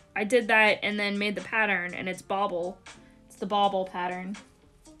 I did that and then made the pattern, and it's bauble. It's the bauble pattern.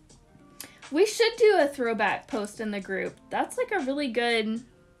 We should do a throwback post in the group. That's like a really good...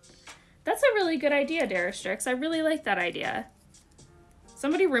 That's a really good idea, Darastrix. I really like that idea.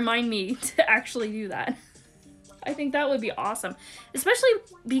 Somebody remind me to actually do that. I think that would be awesome. Especially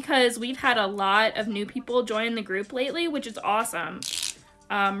because we've had a lot of new people join the group lately, which is awesome.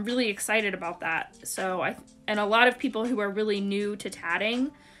 I'm really excited about that. So and a lot of people who are really new to tatting.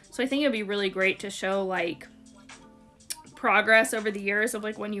 So I think it'd be really great to show like progress over the years of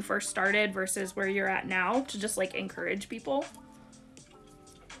like when you first started versus where you're at now, to just like encourage people.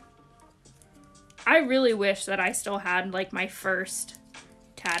 I really wish that I still had like my first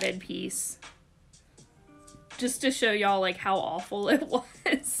tatted piece, just to show y'all like how awful it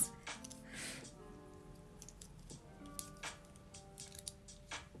was.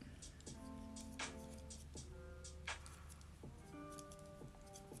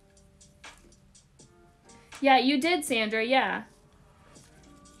 Yeah, you did, Sandra, yeah.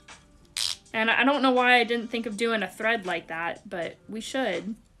 And I don't know why I didn't think of doing a thread like that, but we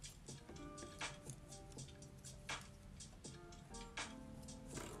should.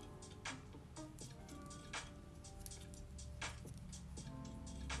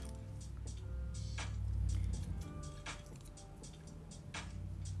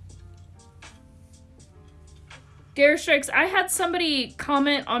 Darastrix, I had somebody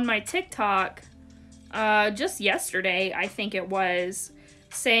comment on my TikTok just yesterday, I think it was,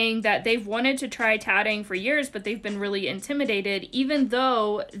 saying that they've wanted to try tatting for years, but they've been really intimidated, even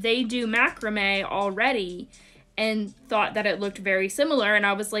though they do macrame already, and thought that it looked very similar. And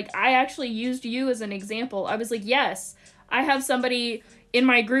I was like, I actually used you as an example. I was like, yes, I have somebody in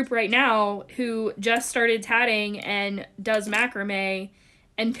my group right now who just started tatting and does macrame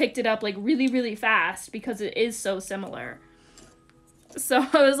and picked it up like really, really fast because it is so similar. So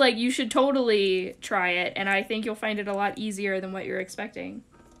I was like, you should totally try it, and I think you'll find it a lot easier than what you're expecting.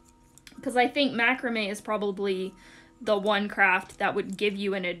 Because I think macrame is probably the one craft that would give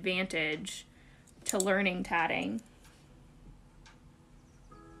you an advantage to learning tatting.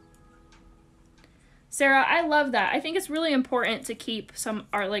 Sarah, I love that. I think it's really important to keep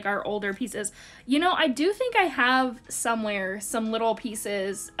our older pieces. You know, I do think I have somewhere some little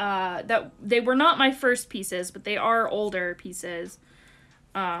pieces that they were not my first pieces, but they are older pieces.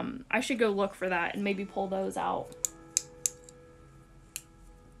 I should go look for that and maybe pull those out.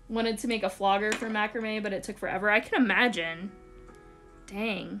 Wanted to make a flogger for macrame, but it took forever. I can imagine.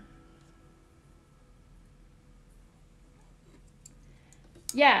 Dang.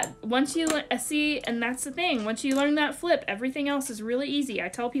 Yeah, once you see, and that's the thing, once you learn that flip, everything else is really easy. I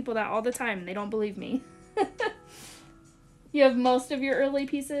tell people that all the time, and they don't believe me. You have most of your early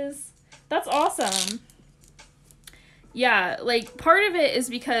pieces? That's awesome. Yeah, like, part of it is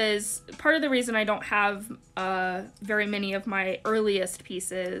because, part of the reason I don't have very many of my earliest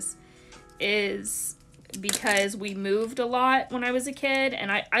pieces is because we moved a lot when I was a kid, and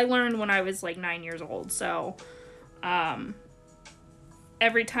I learned when I was, like, 9 years old, so,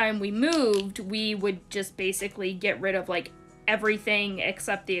 every time we moved, we would just basically get rid of, like, everything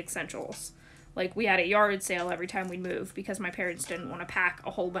except the essentials. Like, we had a yard sale every time we moved because my parents didn't want to pack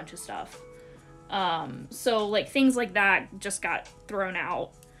a whole bunch of stuff. So, like, things like that just got thrown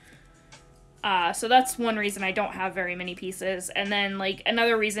out. So that's one reason I don't have very many pieces. And then, like,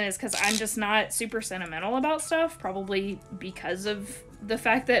 another reason is because I'm just not super sentimental about stuff, probably because of the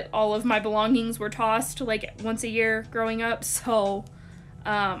fact that all of my belongings were tossed, like, once a year growing up. So,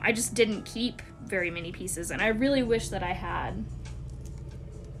 I just didn't keep very many pieces, and I really wish that I had.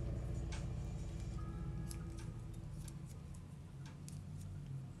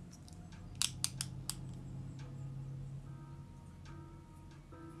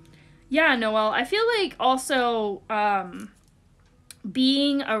 Yeah, Noelle, I feel like also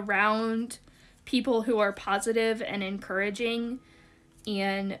being around people who are positive and encouraging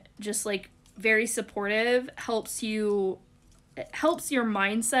and just, like, very supportive helps your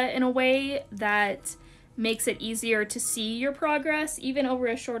mindset in a way that makes it easier to see your progress even over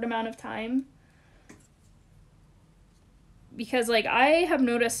a short amount of time. Because, like, I have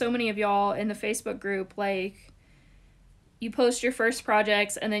noticed so many of y'all in the Facebook group, like, you post your first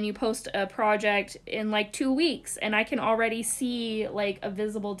projects and then you post a project in, like, 2 weeks, and I can already see, like, a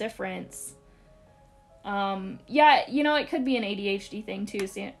visible difference. Yeah, you know, it could be an ADHD thing too,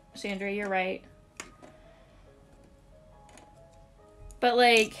 Sandra, you're right. But,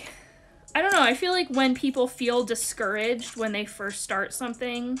 like, I don't know, I feel like when people feel discouraged when they first start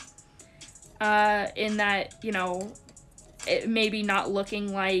something, in that, you know, it maybe not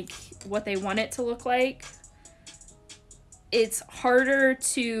looking like what they want it to look like, it's harder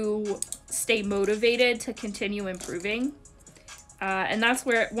to stay motivated to continue improving. And that's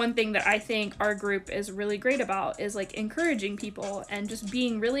where one thing that I think our group is really great about is, like, encouraging people and just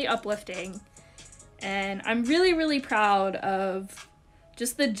being really uplifting. And I'm really, really proud of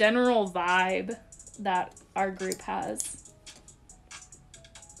just the general vibe that our group has.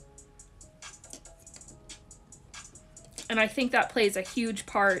 And I think that plays a huge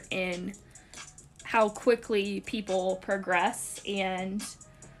part in how quickly people progress and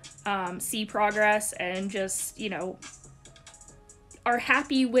see progress and just, you know, are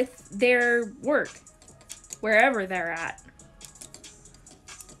happy with their work wherever they're at.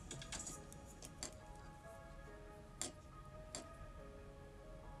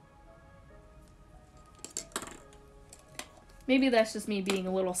 Maybe that's just me being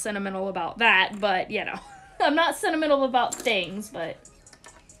a little sentimental about that, but, you know, I'm not sentimental about things, but...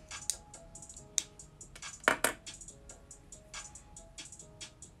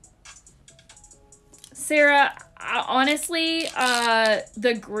 Sarah, honestly,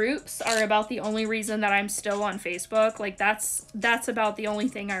 the groups are about the only reason that I'm still on Facebook. Like, that's about the only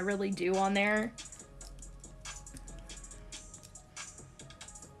thing I really do on there.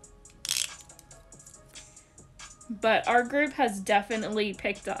 But our group has definitely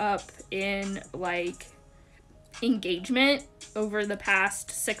picked up in, like, engagement over the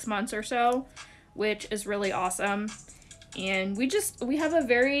past 6 months or so, which is really awesome. And we have a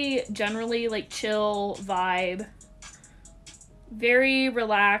very generally, like, chill vibe. Very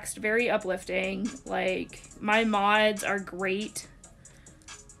relaxed, very uplifting. Like, my mods are great.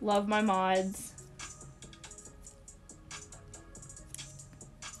 Love my mods.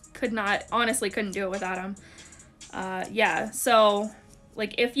 Honestly couldn't do it without them. Yeah, so,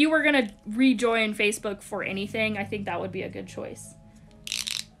 like, if you were gonna rejoin Facebook for anything, I think that would be a good choice.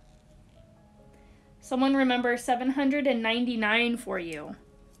 Someone remember 799 for you.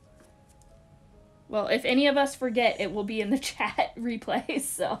 Well, if any of us forget, it will be in the chat replay,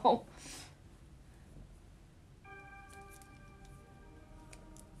 so...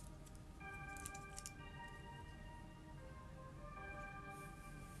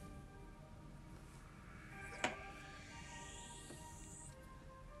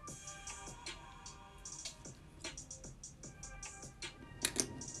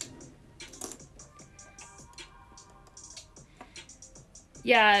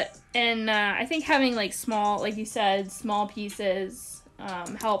 Yeah, and I think having, like, small, like you said, small pieces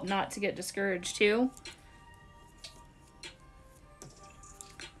help not to get discouraged, too.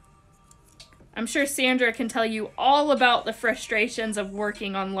 I'm sure Sandra can tell you all about the frustrations of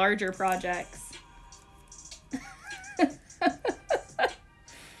working on larger projects. I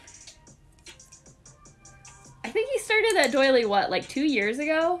think you started that doily, what, like 2 years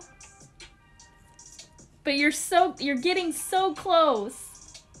ago? But you're getting so close.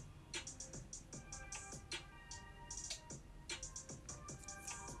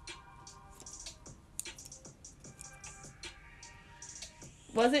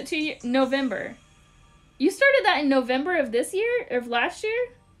 Was it 2 years? November. You started that in November of this year? Of last year?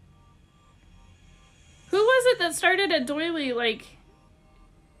 Who was it that started a doily, like...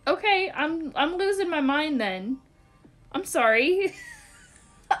 Okay, I'm losing my mind then. I'm sorry.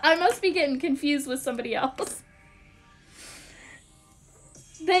 I must be getting confused with somebody else.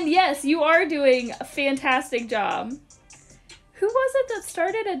 Then yes, you are doing a fantastic job. Who was it that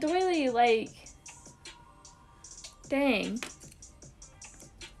started a doily, like... Dang.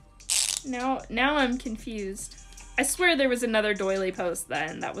 Now I'm confused. I swear there was another doily post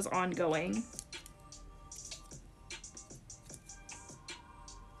then that was ongoing.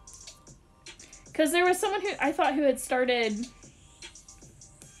 Because there was someone who I thought who had started...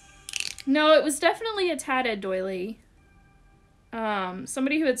 No, it was definitely a tatted doily.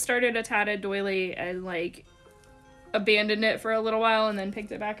 Somebody who had started a tatted doily and, like, abandoned it for a little while and then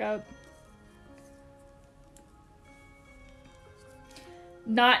picked it back up.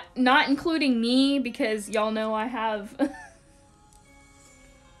 Not including me, because y'all know I have...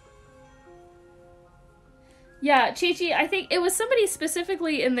 Yeah, Chi-Chi, I think it was somebody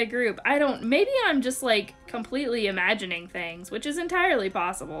specifically in the group. Maybe I'm just, like, completely imagining things, which is entirely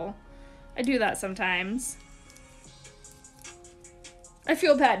possible. I do that sometimes. I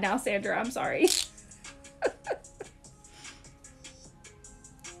feel bad now, Sandra, I'm sorry.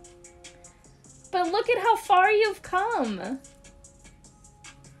 But look at how far you've come.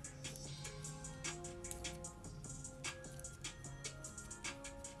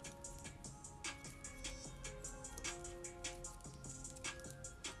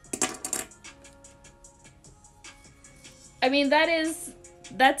 I mean,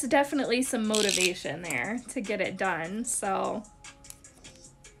 that's definitely some motivation there to get it done, so.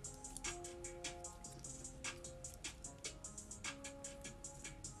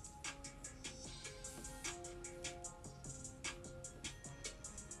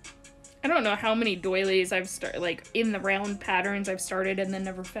 I don't know how many doilies I've started, like, in the round patterns I've started and then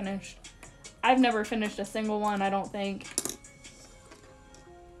never finished. I've never finished a single one, I don't think.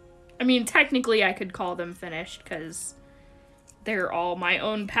 I mean, technically I could call them finished, because they're all my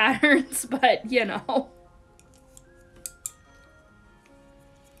own patterns, but, you know.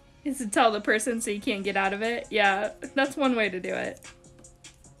 Is to tell the person so you can't get out of it? Yeah, that's one way to do it.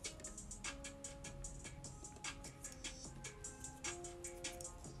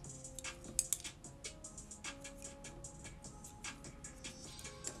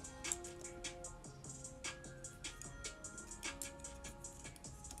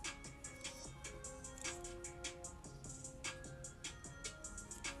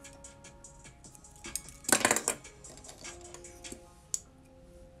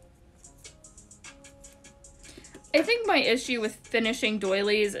 I think my issue with finishing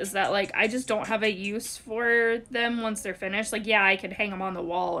doilies is that, like, I just don't have a use for them once they're finished. Like, yeah, I could hang them on the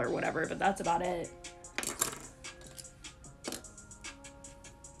wall or whatever, but that's about it.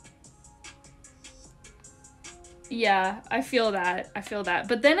 Yeah, I feel that. I feel that.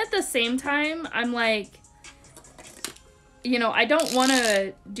 But then at the same time, I'm like, you know, I don't want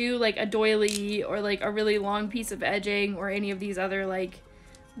to do, like, a doily or, like, a really long piece of edging or any of these other, like,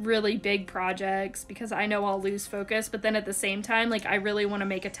 really big projects because I know I'll lose focus, but then at the same time, like, I really want to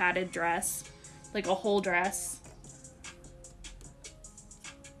make a tatted dress, like a whole dress.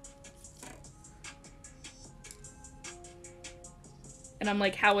 And I'm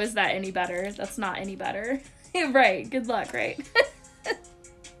like, how is that any better? That's not any better. Right, good luck, right?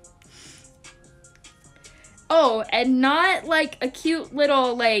 Oh, and not like a cute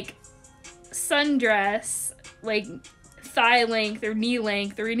little, like, sundress, like, thigh length or knee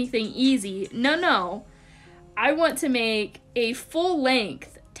length or anything easy. No. I want to make a full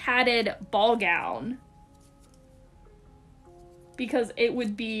length tatted ball gown because it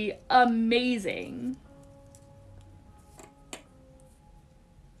would be amazing.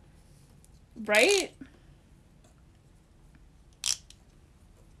 Right?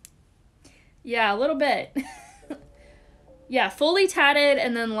 Yeah, a little bit. Yeah, fully tatted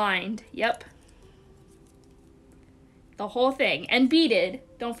and then lined. Yep. The whole thing. And beaded.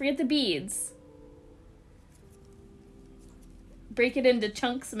 Don't forget the beads. Break it into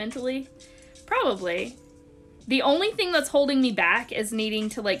chunks mentally? Probably. The only thing that's holding me back is needing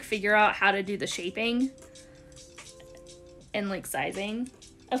to, like, figure out how to do the shaping. And, like, sizing.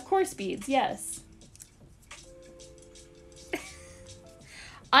 Of course beads, yes.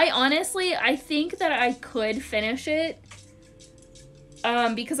 I think that I could finish it.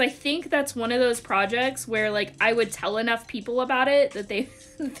 Because I think that's one of those projects where, like, I would tell enough people about it that they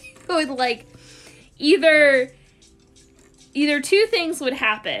would, like, either two things would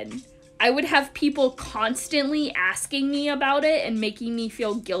happen. I would have people constantly asking me about it and making me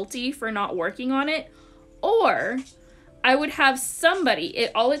feel guilty for not working on it, Or I would have somebody,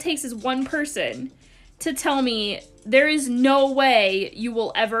 all it takes is one person to tell me there is no way you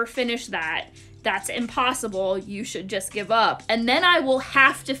will ever finish that. That's impossible. You should just give up. And then I will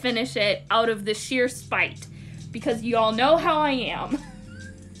have to finish it out of the sheer spite, because you all know how I am.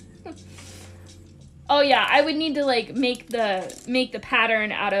 Oh yeah, I would need to like make the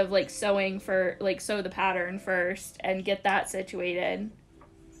pattern out of like sewing for like sew the pattern first and get that situated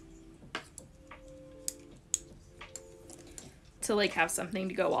to like have something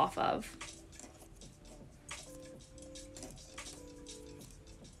to go off of.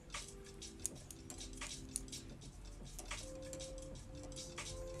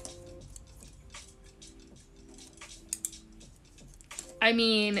 I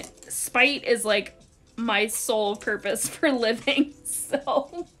mean, spite is like my sole purpose for living,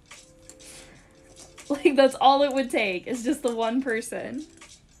 so like that's all it would take, is just the one person.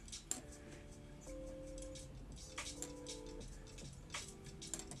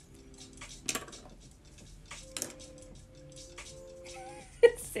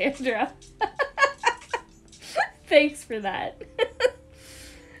 Sandra. Thanks for that.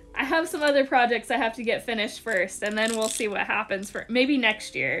 I have some other projects I have to get finished first, and then we'll see what happens for maybe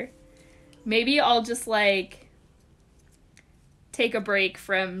next year. Maybe I'll just like take a break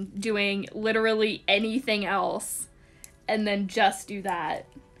from doing literally anything else and then just do that.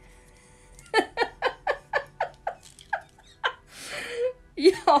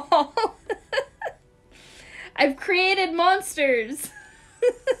 Y'all. I've created monsters.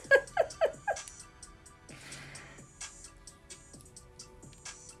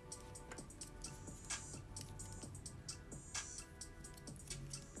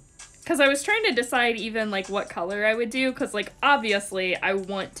 Because I was trying to decide even, like, what color I would do. Because, like, obviously, I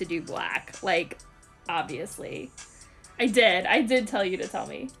want to do black. Like, obviously. I did tell you to tell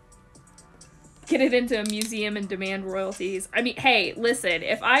me. Get it into a museum and demand royalties. I mean, hey, listen.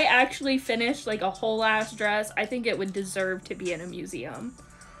 If I actually finished, like, a whole ass dress, I think it would deserve to be in a museum.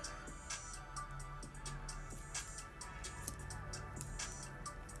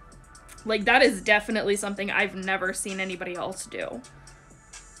 Like, that is definitely something I've never seen anybody else do.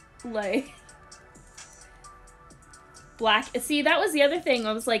 Like, black. See, that was the other thing.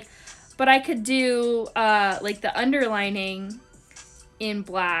 I was like, but I could do, like, the underlining in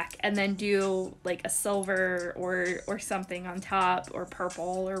black and then do, like, a silver or something on top, or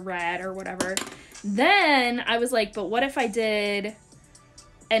purple or red or whatever. Then I was like, but what if I did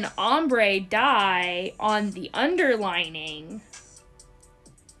an ombre dye on the underlining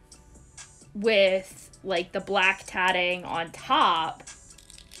with, like, the black tatting on top?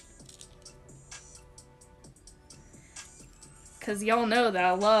 Because y'all know that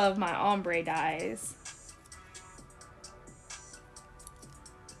I love my ombre dyes.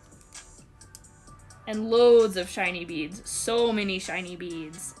 And loads of shiny beads. So many shiny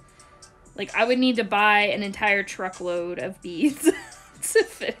beads. Like, I would need to buy an entire truckload of beads to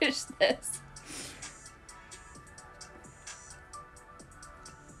finish this.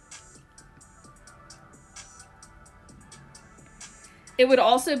 It would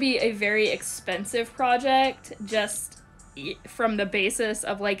also be a very expensive project, just from the basis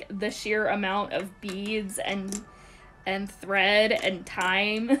of like the sheer amount of beads and thread and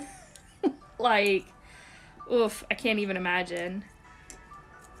time. Like, oof, I can't even imagine.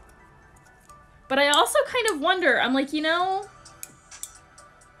 But I also kind of wonder, I'm like, you know,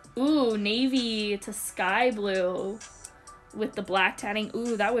 ooh, navy to sky blue with the black tatting.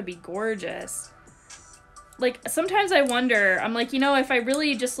 Ooh, that would be gorgeous. Like, sometimes I wonder, I'm like, you know, if I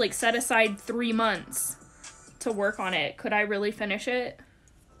really just like set aside 3 months to work on it, could I really finish it?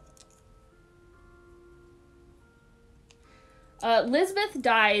 Lisbeth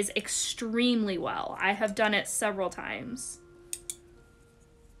dyes extremely well. I have done it several times.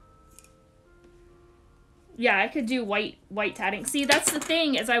 Yeah, I could do white tatting. See, that's the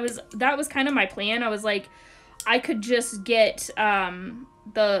thing, is that was kind of my plan. I was like, I could just get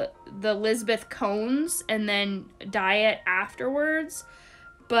the Lisbeth cones and then dye it afterwards.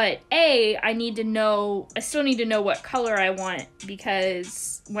 But I still need to know what color I want,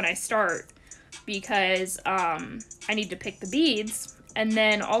 because when I start, because I need to pick the beads, and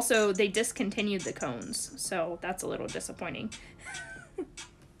then also they discontinued the cones, so that's a little disappointing.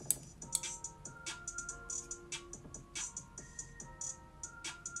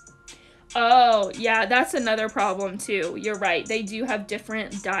 Oh, yeah, that's another problem too. You're right. They do have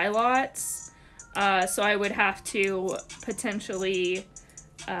different dye lots, so I would have to potentially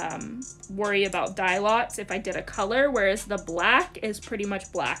worry about dye lots if I did a color, whereas the black is pretty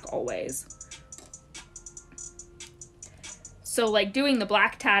much black always. So, like, doing the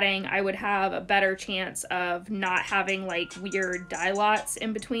black tatting, I would have a better chance of not having, like, weird dye lots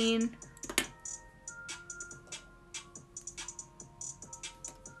in between.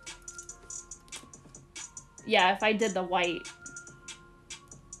 Yeah, if I did the white,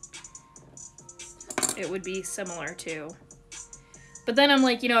 it would be similar too. But then I'm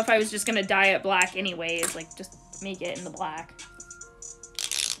like, you know, if I was just gonna dye it black anyways, like, just make it in the black.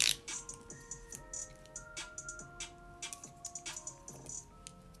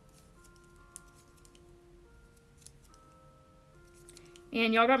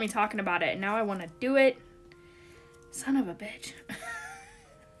 And y'all got me talking about it, and now I want to do it. Son of a bitch.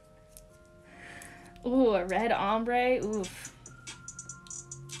 Ooh, a red ombre. Oof.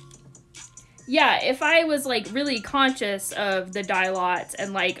 Yeah, if I was, like, really conscious of the dye lots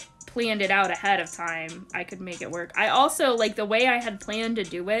and, like, planned it out ahead of time, I could make it work. I also, like, the way I had planned to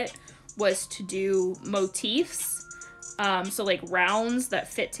do it was to do motifs. So, like, rounds that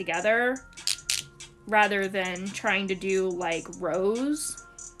fit together, rather than trying to do, like, rows.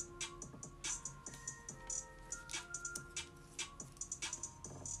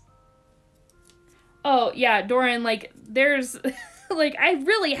 Oh, yeah, Doran, like, there's, like, I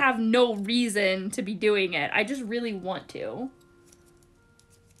really have no reason to be doing it. I just really want to.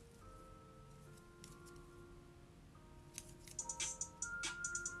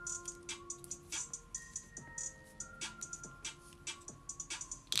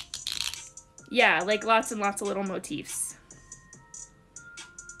 Yeah, like, lots and lots of little motifs.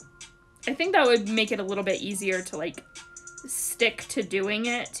 I think that would make it a little bit easier to, like, stick to doing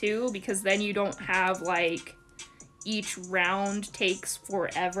it, too, because then you don't have, like, each round takes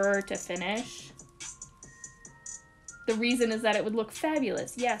forever to finish. The reason is that it would look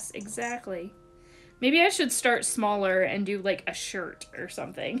fabulous. Yes, exactly. Maybe I should start smaller and do, like, a shirt or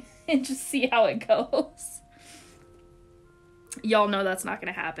something and just see how it goes. Y'all know that's not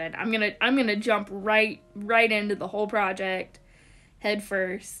gonna happen. I'm gonna jump right into the whole project head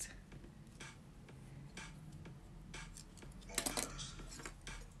first.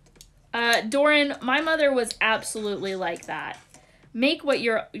 Doran, my mother was absolutely like that. Make what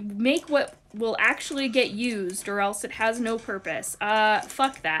will actually get used, or else it has no purpose.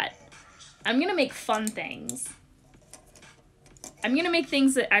 Fuck that. I'm gonna make fun things. I'm gonna make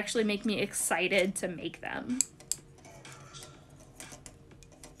things that actually make me excited to make them.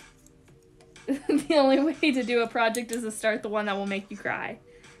 The only way to do a project is to start the one that will make you cry.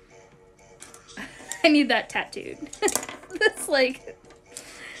 I need that tattooed. That's like...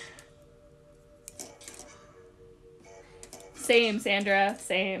 Same, Sandra.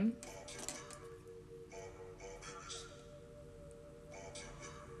 Same.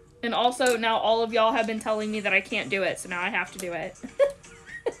 And also, now all of y'all have been telling me that I can't do it, so now I have to do it.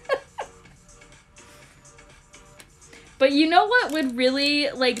 But you know what would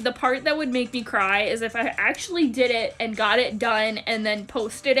really, like, the part that would make me cry is if I actually did it and got it done and then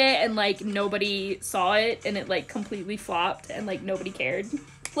posted it and, like, nobody saw it and it, like, completely flopped and, like, nobody cared.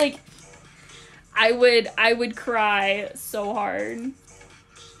 Like, I would cry so hard.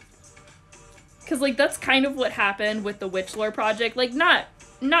 Because, like, that's kind of what happened with the Witchlore project. Like, not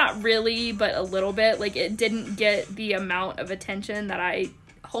really, but a little bit. Like, it didn't get the amount of attention that I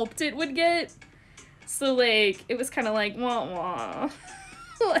hoped it would get. So, like, it was kind of like, wah, wah.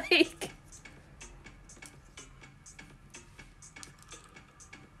 Like...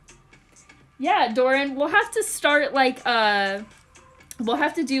 Yeah, Doran, we'll have to start, like, we'll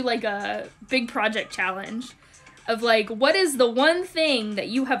have to do, like, a big project challenge of, like, what is the one thing that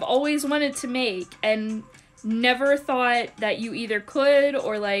you have always wanted to make and never thought that you either could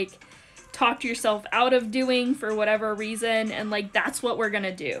or, like, talked yourself out of doing for whatever reason, and, like, that's what we're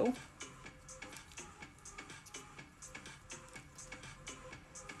gonna do.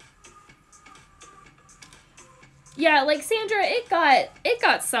 Yeah, like, Sandra, it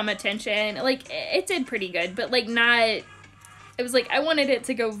got some attention. Like, it did pretty good, but, like, not... It was like, I wanted it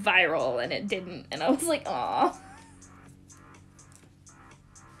to go viral, and it didn't. And I was like, aw.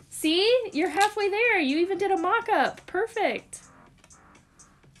 See? You're halfway there. You even did a mock-up. Perfect.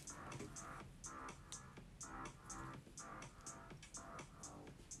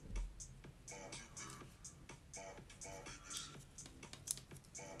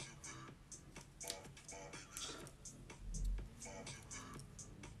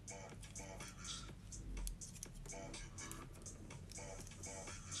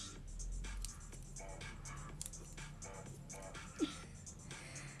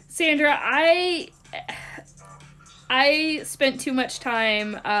 Sandra, I spent too much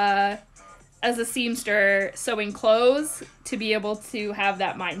time as a seamster sewing clothes to be able to have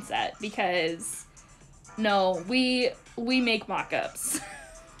that mindset, because no, we we make mock-ups.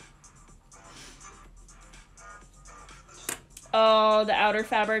 Oh, the outer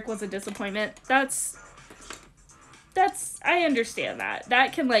fabric was a disappointment. That's, I understand that.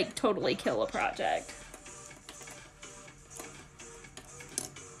 That can, like, totally kill a project.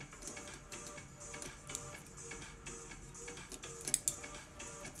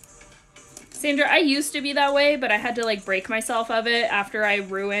 Sandra, I used to be that way, but I had to, like, break myself of it after I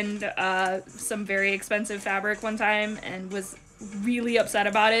ruined some very expensive fabric one time and was really upset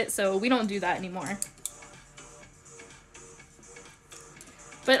about it, so we don't do that anymore.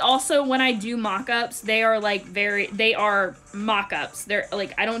 But also, when I do mock-ups, they are, like, they are mock-ups. They're,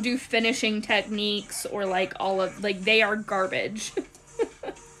 like, I don't do finishing techniques or, like, all of, like, they are garbage.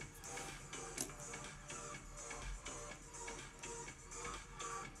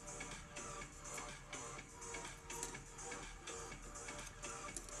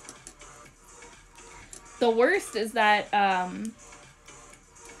 The worst is that,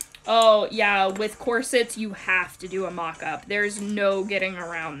 oh, yeah, with corsets, you have to do a mock-up. There's no getting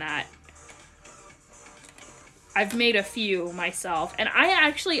around that. I've made a few myself, and I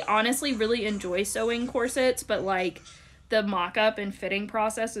actually honestly really enjoy sewing corsets, but, like, the mock-up and fitting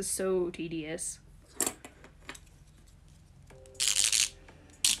process is so tedious.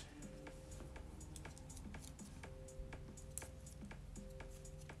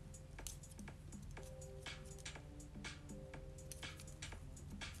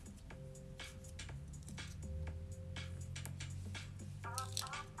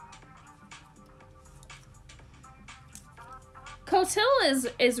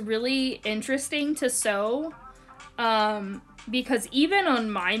 Cotil is really interesting to sew, because even on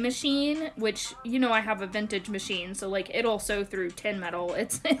my machine, which, you know, I have a vintage machine, so, like, it'll sew through tin metal.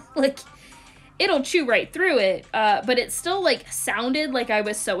 It's, like, it'll chew right through it, but it still, like, sounded like I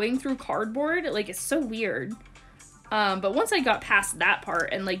was sewing through cardboard. Like, it's so weird. But once I got past that part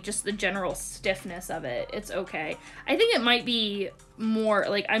and, like, just the general stiffness of it, it's okay. I think it might be more,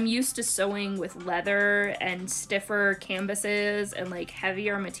 like, I'm used to sewing with leather and stiffer canvases and, like,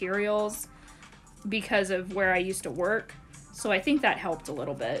 heavier materials because of where I used to work. So I think that helped a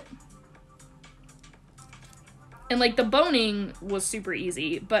little bit. And, like, the boning was super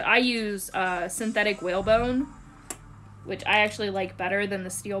easy, but I use synthetic whalebone, which I actually like better than the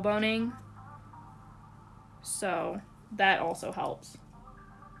steel boning. So that also helps.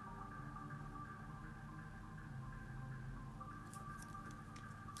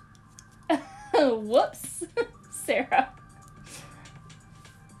 Whoops, Sarah.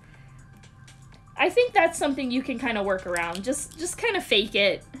 I think that's something you can kind of work around. Just kind of fake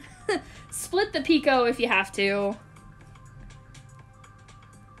it. Split the picot if you have to.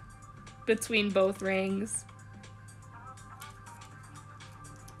 Between both rings.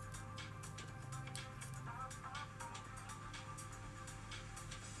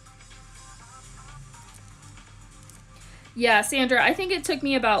 Yeah, Sandra, I think it took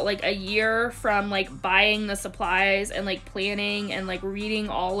me about, like, a year from, like, buying the supplies and, like, planning and, like, reading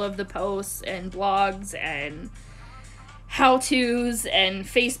all of the posts and blogs and how-tos and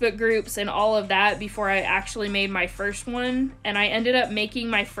Facebook groups and all of that before I actually made my first one. And I ended up making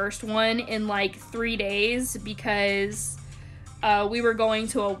my first one in, like, 3 days because we were going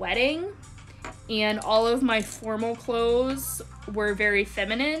to a wedding and all of my formal clothes were very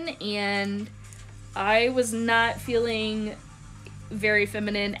feminine, and I was not feeling very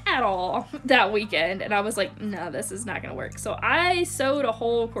feminine at all that weekend, and I was like, no, this is not gonna work. So I sewed a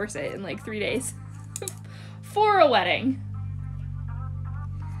whole corset in, like, 3 days for a wedding.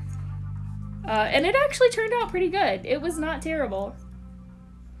 And it actually turned out pretty good. It was not terrible.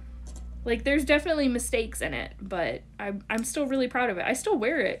 Like, there's definitely mistakes in it, but I'm still really proud of it. I still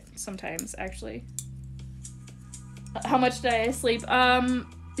wear it sometimes, actually. How much did I sleep?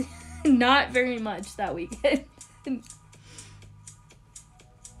 Not very much that weekend.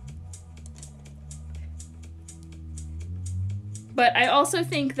 But I also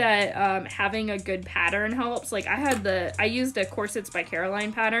think that having a good pattern helps. Like, I used a Corsets by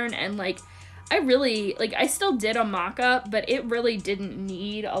Caroline pattern, and, like, I still did a mock-up, but it really didn't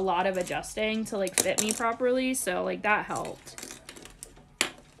need a lot of adjusting to, like, fit me properly, so, like, that helped.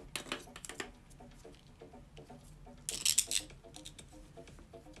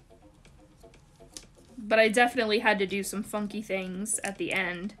 But I definitely had to do some funky things at the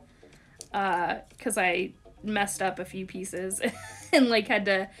end, because I messed up a few pieces and, like, had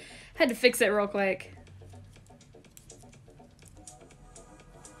to fix it real quick.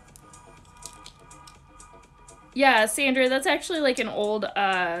 Yeah, Sandra, that's actually, like, an old,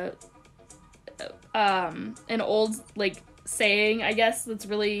 like, saying, I guess, that's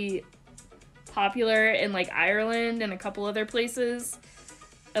really popular in like Ireland and a couple other places.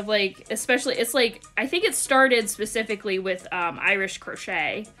 Of like, especially, it's like, I think it started specifically with Irish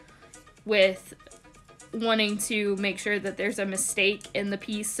crochet, with wanting to make sure that there's a mistake in the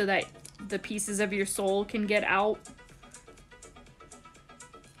piece so that the pieces of your soul can get out.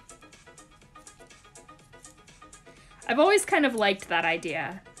 I've always kind of liked that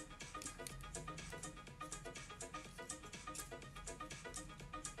idea.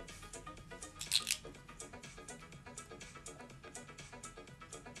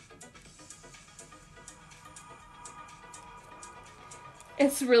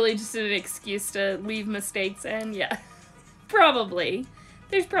 It's really just an excuse to leave mistakes in. Yeah, probably.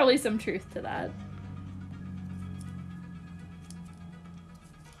 There's probably some truth to that.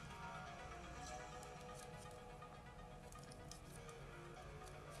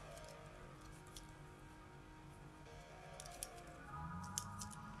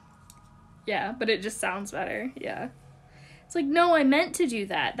 Yeah, but it just sounds better. Yeah. It's like, no, I meant to do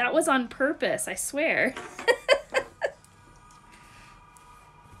that. That was on purpose, I swear.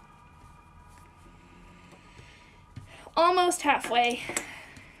 Almost halfway.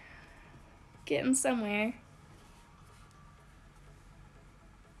 Getting somewhere.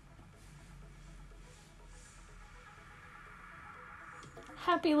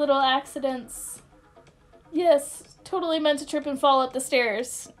 Happy little accidents. Yes, totally meant to trip and fall up the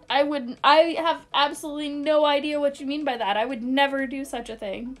stairs. I have absolutely no idea what you mean by that. I would never do such a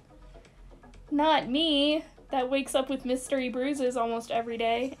thing. Not me, that wakes up with mystery bruises almost every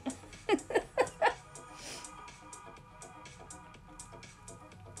day.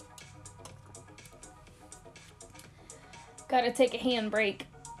 Gotta take a handbrake.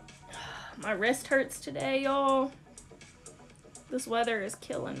 My wrist hurts today, y'all. This weather is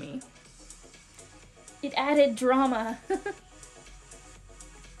killing me. It added drama.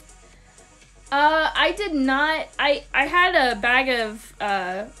 I did not. I had a bag of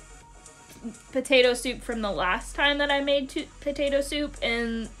potato soup from the last time that I made potato soup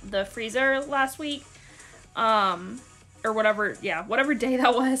in the freezer last week. Or whatever, yeah, whatever day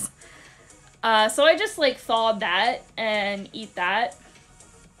that was. So I just like thawed that and eat that.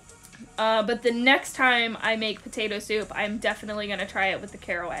 But the next time I make potato soup, I'm definitely gonna try it with the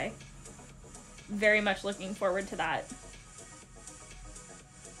caraway. Very much looking forward to that.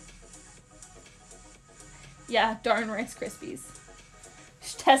 Yeah, darn Rice Krispies.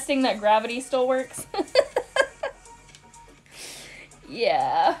 Just testing that gravity still works.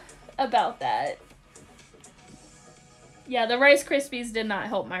 Yeah, about that. Yeah, the Rice Krispies did not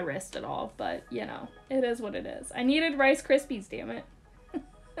help my wrist at all, but, you know, it is what it is. I needed Rice Krispies, damn it.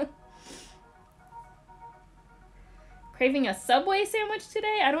 Craving a Subway sandwich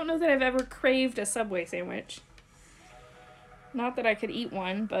today? I don't know that I've ever craved a Subway sandwich. Not that I could eat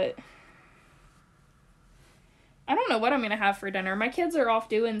one, but I don't know what I'm going to have for dinner. My kids are off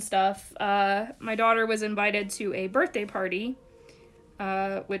doing stuff. My daughter was invited to a birthday party,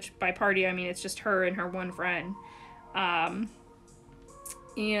 which by party I mean it's just her and her one friend. And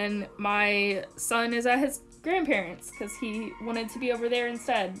my son is at his grandparents because he wanted to be over there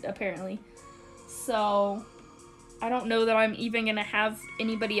instead, apparently. So I don't know that I'm even gonna have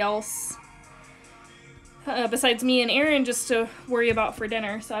anybody else besides me and Aaron just to worry about for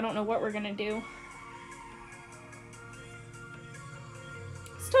dinner, so I don't know what we're gonna do.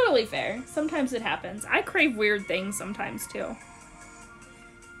 It's totally fair. Sometimes it happens. I crave weird things sometimes too.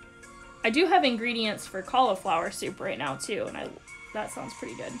 I do have ingredients for cauliflower soup right now too, and that sounds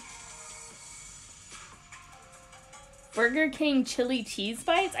pretty good. Burger King chili cheese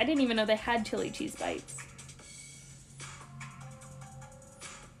bites? I didn't even know they had chili cheese bites.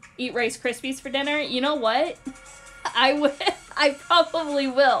 Eat Rice Krispies for dinner? You know what? I probably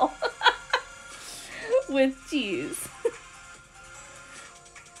will. With cheese.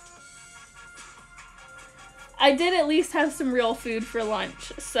 I did at least have some real food for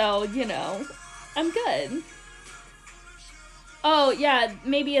lunch, so, you know, I'm good. Oh, yeah,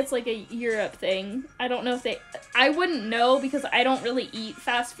 maybe it's like a Europe thing. I don't know if I wouldn't know because I don't really eat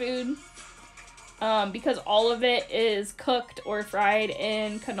fast food. Because all of it is cooked or fried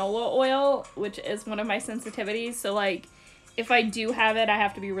in canola oil, which is one of my sensitivities. So, like, if I do have it, I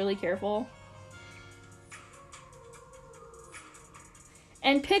have to be really careful.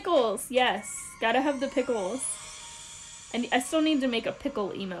 And pickles, yes. Gotta have the pickles. And I still need to make a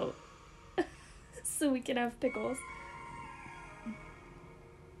pickle emote. So we can have pickles.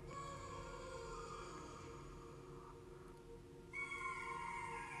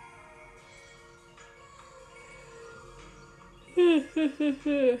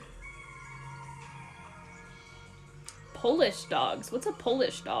 Polish dogs. What's a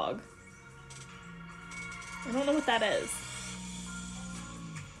Polish dog? I don't know what that is.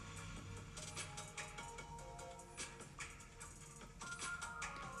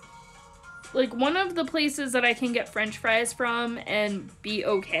 Like, one of the places that I can get french fries from and be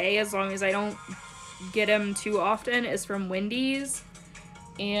okay as long as I don't get them too often is from Wendy's.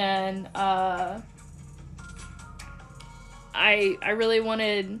 And, I really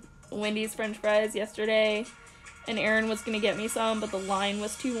wanted Wendy's french fries yesterday, and Aaron was gonna get me some, but the line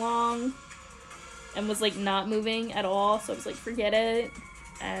was too long and was, like, not moving at all, so I was like, forget it.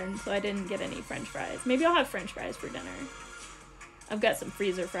 And so I didn't get any french fries. Maybe I'll have french fries for dinner. I've got some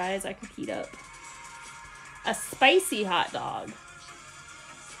freezer fries I could heat up. A spicy hot dog.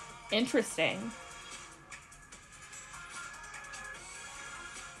 Interesting.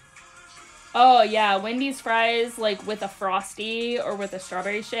 Oh, yeah, Wendy's fries, like, with a Frosty or with a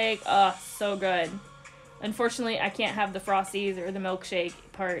strawberry shake. Ugh, so good. Unfortunately, I can't have the Frosties or the milkshake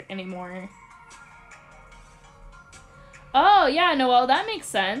part anymore. Oh, yeah, Noelle, that makes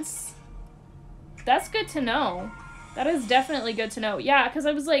sense. That's good to know. That is definitely good to know. Yeah, because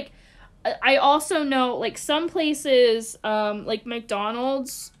I was like, I also know, like, some places, like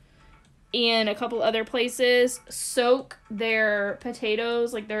McDonald's and a couple other places soak their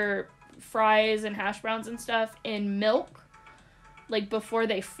potatoes, like their fries and hash browns and stuff, in milk, like, before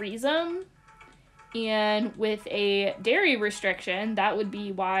they freeze them. And with a dairy restriction, that would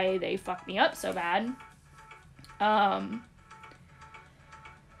be why they fuck me up so bad.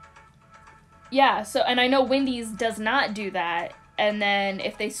 Yeah, so, and I know Wendy's does not do that. And then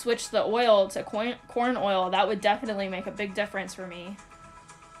if they switch the oil to corn oil, that would definitely make a big difference for me.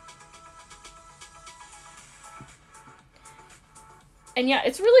 And yeah,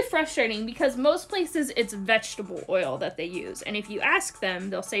 it's really frustrating because most places it's vegetable oil that they use. And if you ask them,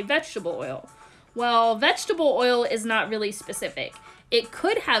 they'll say vegetable oil. Well, vegetable oil is not really specific. It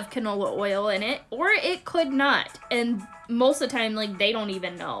could have canola oil in it, or it could not. And most of the time, like, they don't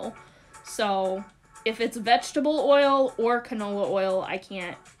even know. So, if it's vegetable oil or canola oil, I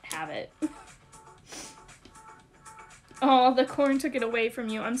can't have it. Oh, the corn took it away from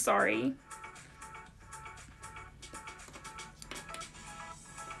you. I'm sorry.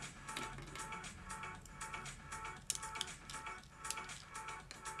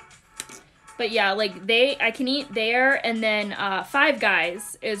 But yeah, like, I can eat there, and then Five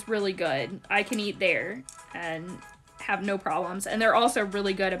Guys is really good. I can eat there and have no problems. And they're also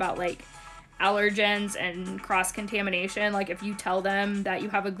really good about, like, allergens and cross-contamination. Like, if you tell them that you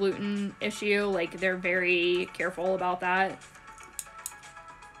have a gluten issue, like, they're very careful about that.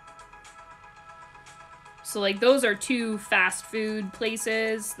 So, like, those are two fast food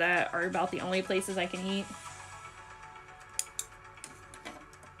places that are about the only places I can eat.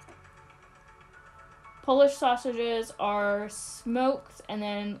 Polish sausages are smoked and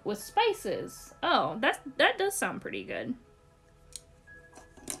then with spices. Oh, that does sound pretty good.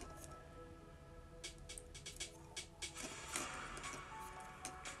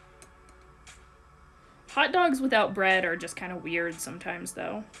 Hot dogs without bread are just kind of weird sometimes,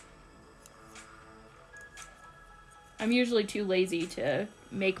 though. I'm usually too lazy to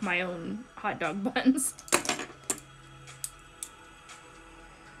make my own hot dog buns.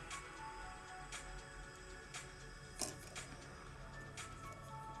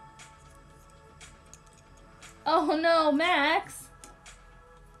 Oh no, Max!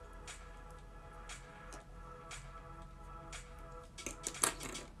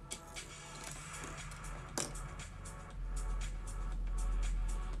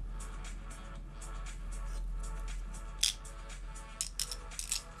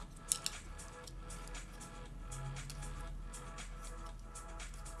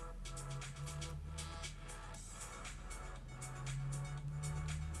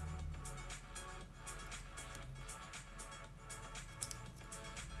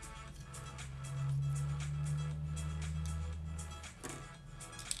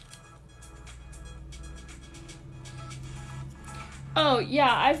 Oh,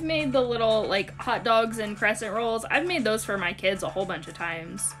 yeah, I've made the little, like, hot dogs and crescent rolls. I've made those for my kids a whole bunch of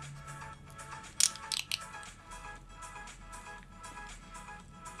times.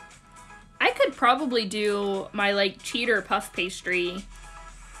 I could probably do my, like, cheater puff pastry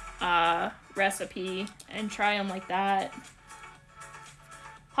recipe and try them like that.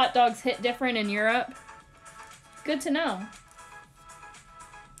 Hot dogs hit different in Europe. Good to know.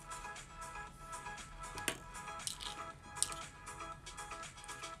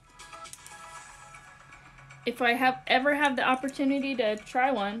 If I ever have the opportunity to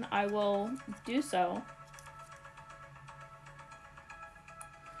try one, I will do so.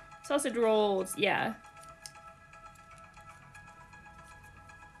 Sausage rolls, yeah.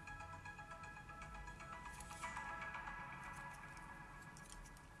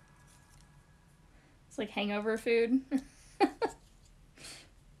 like hangover food.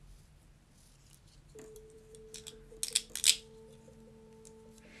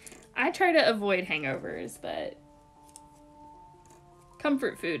 I try to avoid hangovers, but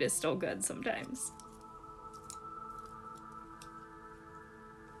comfort food is still good sometimes.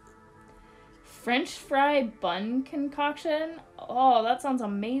 French fry bun concoction? Oh, that sounds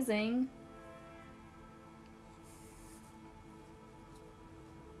amazing.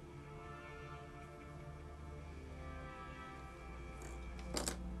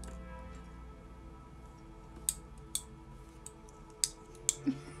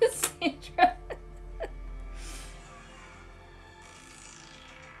 Sandra.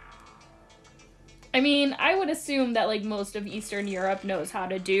 I mean, I would assume that like most of Eastern Europe knows how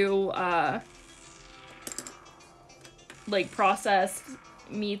to do like processed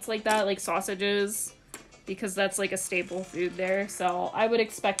meats like that, like sausages, because that's like a staple food there. So I would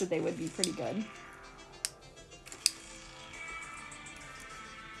expect that they would be pretty good.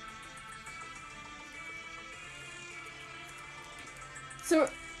 So,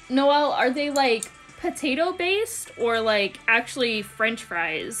 Noelle, are they like potato based or like actually French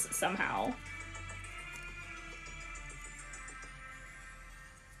fries somehow?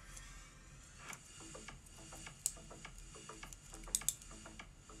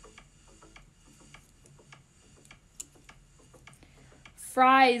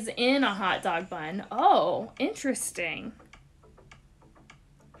 Fries in a hot dog bun. Oh, interesting.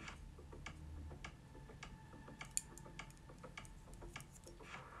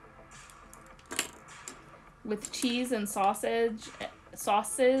 With cheese and sauces,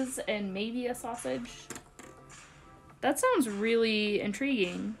 and maybe a sausage. That sounds really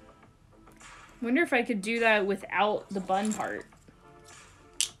intriguing. Wonder if I could do that without the bun part.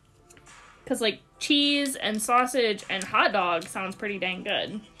 Because, like, cheese and sausage and hot dog sounds pretty dang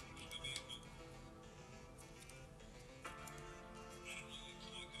good.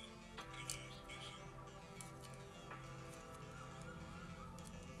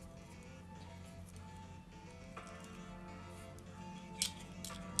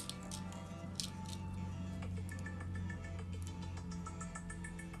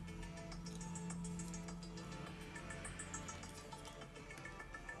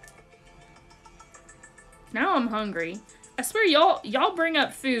 Now I'm hungry. I swear y'all bring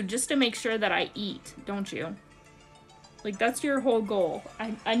up food just to make sure that I eat, don't you? Like, that's your whole goal.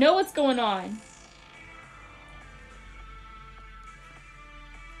 I know what's going on.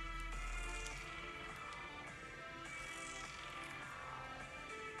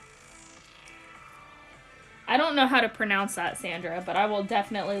 I don't know how to pronounce that, Sandra, but I will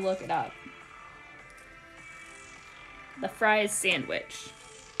definitely look it up. The fries sandwich.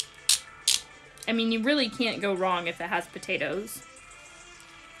 I mean, you really can't go wrong if it has potatoes.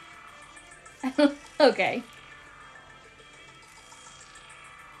 Okay.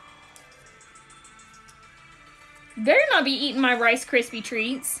 Better not be eating my Rice Krispie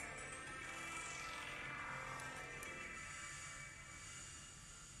treats.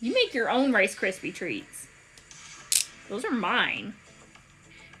 You make your own Rice Krispie treats. Those are mine.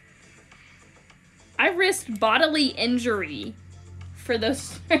 I risked bodily injury for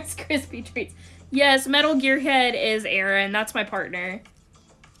those Rice Krispie treats. Yes, Metal Gearhead is Aaron. That's my partner.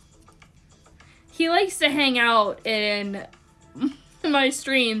 He likes to hang out in my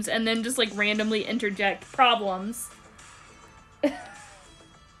streams and then just like randomly interject problems.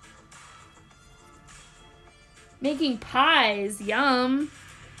 Making pies, yum.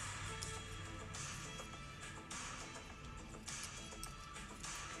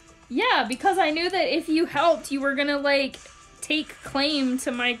 Yeah, because I knew that if you helped, you were gonna like take claim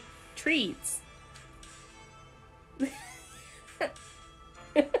to my treats.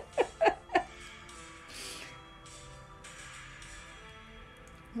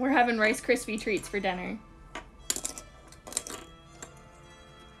 We're having Rice Krispie treats for dinner.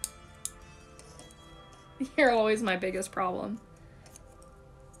 You're always my biggest problem.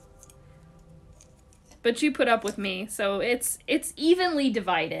 But you put up with me, so it's evenly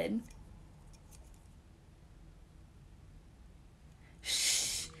divided.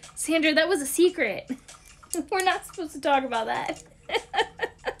 Shh. Sandra, that was a secret. We're not supposed to talk about that.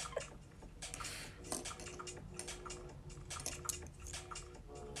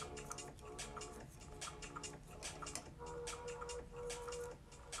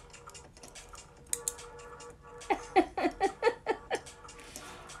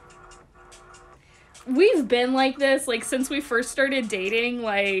 We've been like this, like, since we first started dating.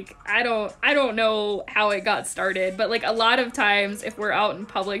 Like, I don't know how it got started, but, like, a lot of times if we're out in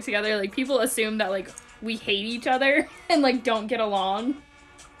public together, like, people assume that, like, we hate each other and, like, don't get along.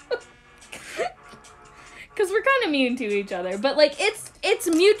 Because we're kind of mean to each other. But, like, it's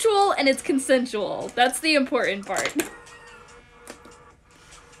mutual and it's consensual. That's the important part.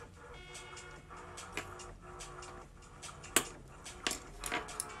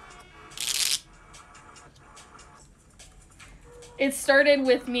 It started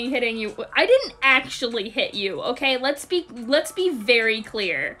with me hitting you. I didn't actually hit you, okay? Let's be very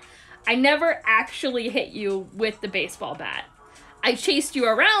clear. I never actually hit you with the baseball bat. I chased you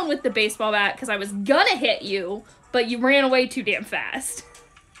around with the baseball bat because I was gonna hit you, but you ran away too damn fast.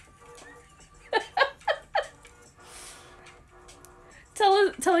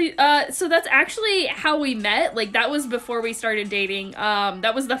 So that's actually how we met. Like, that was before we started dating.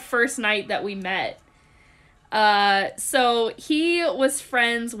 That was the first night that we met. So he was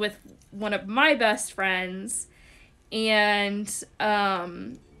friends with one of my best friends, and,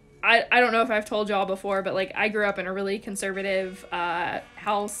 I don't know if I've told y'all before, but, like, I grew up in a really conservative,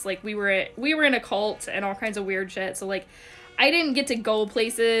 house. Like, we were in a cult and all kinds of weird shit, so, like, I didn't get to go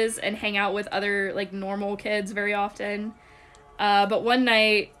places and hang out with other, like, normal kids very often, but one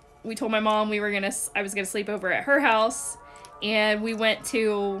night, we told my mom I was gonna sleep over at her house, and we went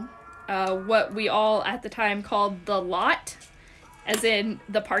to, what we all at the time called the lot, as in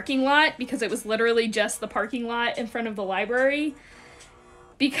the parking lot, because it was literally just the parking lot in front of the library,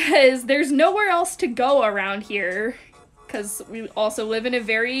 because there's nowhere else to go around here, because we also live in a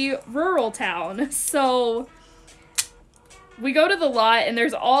very rural town. So we go to the lot, and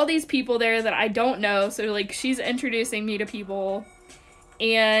there's all these people there that I don't know, so, like, she's introducing me to people,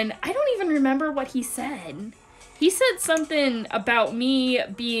 and I don't even remember what he said. He said something about me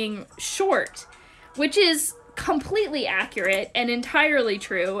being short, which is completely accurate and entirely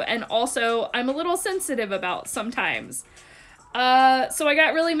true, and also I'm a little sensitive about sometimes. So I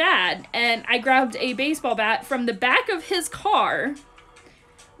got really mad, and I grabbed a baseball bat from the back of his car,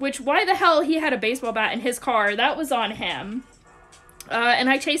 which, why the hell he had a baseball bat in his car, that was on him, and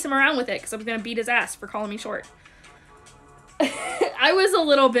I chased him around with it, because I was gonna beat his ass for calling me short. I was a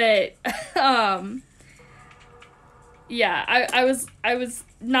little bit, yeah, I was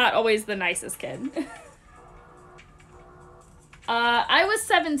not always the nicest kid. I was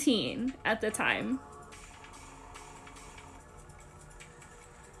 17 at the time.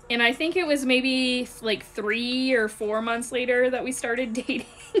 And I think it was maybe, like, 3 or 4 months later that we started dating.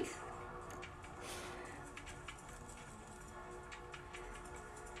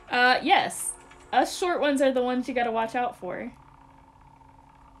 Yes. Us short ones are the ones you gotta watch out for.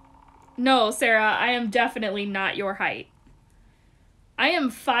 No, Sarah, I am definitely not your height. I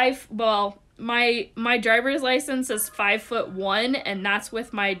am my driver's license is 5'1", and that's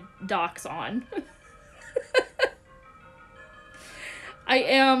with my docs on. I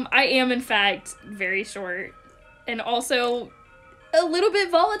am in fact very short, and also a little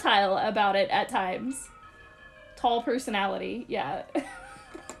bit volatile about it at times. Tall personality, yeah.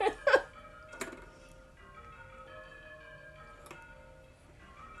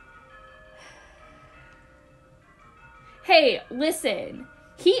 Hey, listen.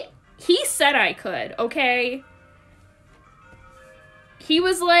 He said I could, okay? He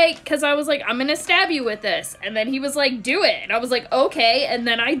was like, because I was like, I'm gonna stab you with this. And then he was like, do it. And I was like, okay. And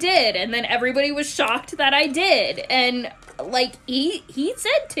then I did. And then everybody was shocked that I did. And, like, he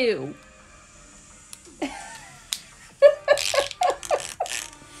said to.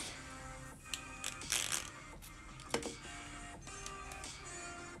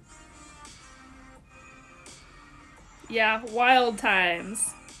 Yeah, wild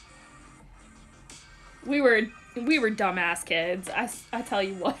times. We were dumbass kids. I tell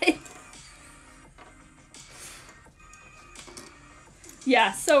you what.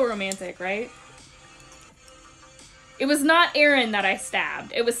 Yeah, so romantic, right? It was not Aaron that I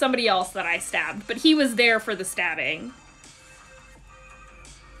stabbed. It was somebody else that I stabbed, but he was there for the stabbing.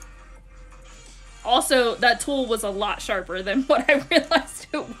 Also, that tool was a lot sharper than what I realized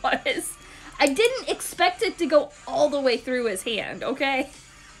it was. I didn't expect it to go all the way through his hand, okay?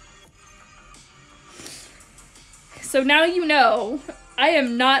 So now you know, I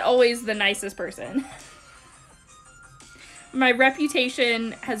am not always the nicest person. My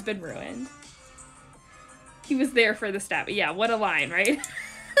reputation has been ruined. He was there for the stab. Yeah, what a line, right?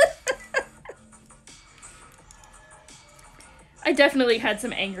 I definitely had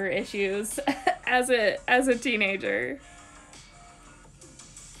some anger issues as a teenager.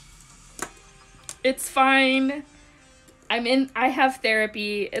 It's fine. I have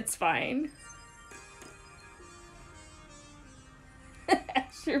therapy. It's fine.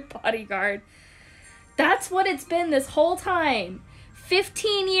 As your bodyguard. That's what it's been this whole time.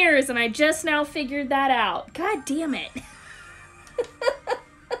 15 years and I just now figured that out. God damn it.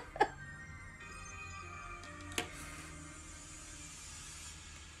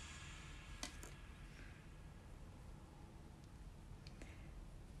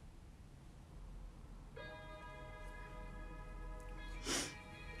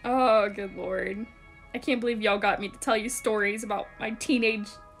 Oh, good lord. I can't believe y'all got me to tell you stories about my teenage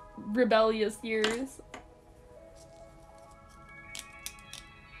rebellious years.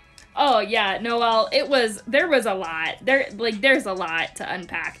 Oh, yeah, Noelle, there was a lot. There's a lot to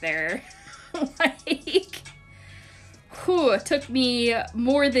unpack there. Like, whew, it took me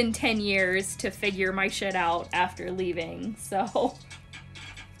more than 10 years to figure my shit out after leaving, so...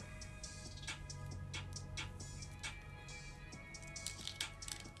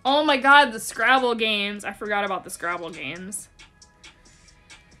 Oh my god, the Scrabble games. I forgot about the Scrabble games.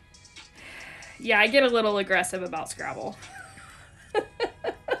 Yeah, I get a little aggressive about Scrabble.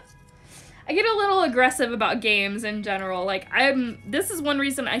 I get a little aggressive about games in general. Like, this is one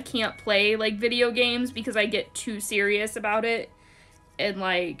reason I can't play, like, video games, because I get too serious about it. And,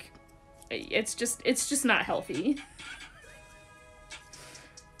 like, it's just not healthy.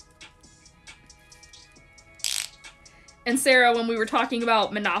 And Sarah, when we were talking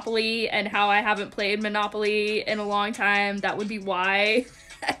about Monopoly and how I haven't played Monopoly in a long time, that would be why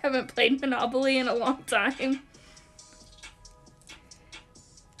I haven't played Monopoly in a long time.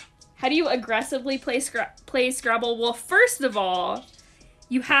 How do you aggressively play Scrabble? Well, first of all,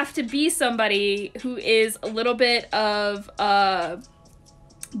 you have to be somebody who is a little bit of a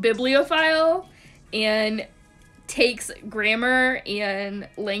bibliophile and takes grammar and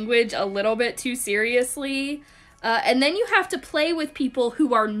language a little bit too seriously. And then you have to play with people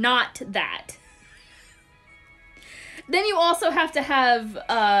who are not that. Then you also have to have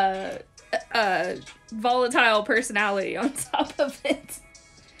a volatile personality on top of it.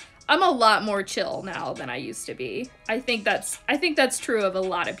 I'm a lot more chill now than I used to be. I think that's true of a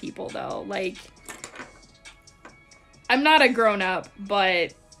lot of people, though. Like, I'm not a grown-up,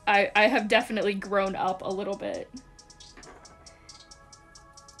 but I have definitely grown up a little bit.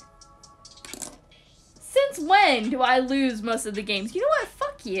 Since when do I lose most of the games? You know what?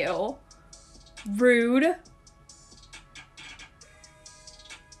 Fuck you. Rude.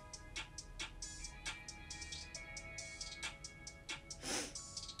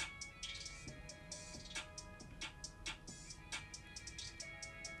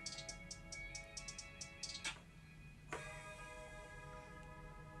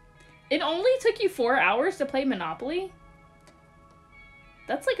 It only took you 4 hours to play Monopoly?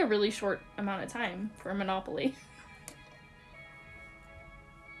 That's like a really short amount of time for Monopoly.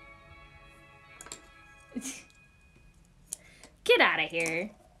 Get out of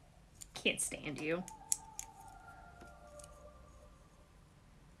here. Can't stand you.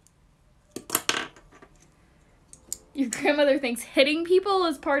 Your grandmother thinks hitting people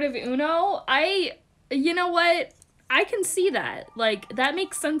is part of Uno? You know what? I can see that. Like, that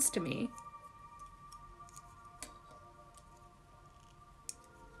makes sense to me.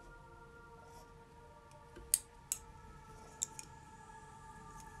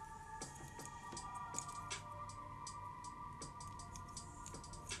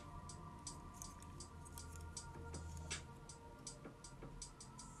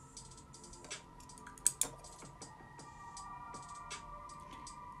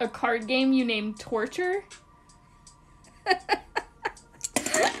 A card game you named Torture?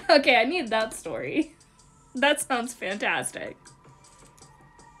 Okay, I need that story. That sounds fantastic.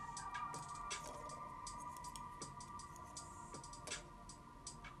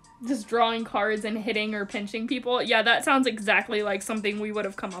 Just drawing cards and hitting or pinching people? Yeah, that sounds exactly like something we would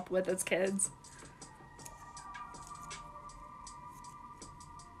have come up with as kids.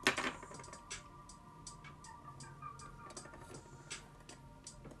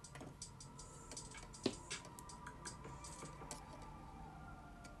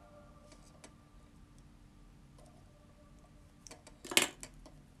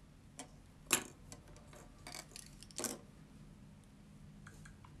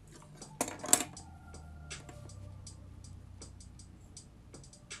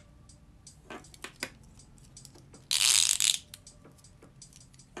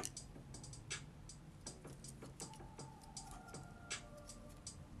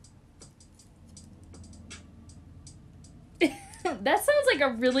 That sounds like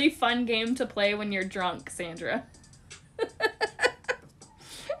a really fun game to play when you're drunk, Sandra.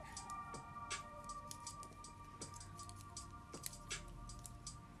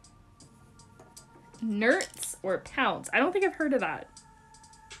 Nerds or Pounce? I don't think I've heard of that.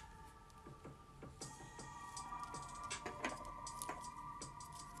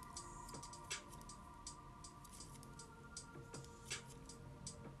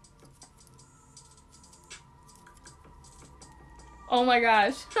 Oh my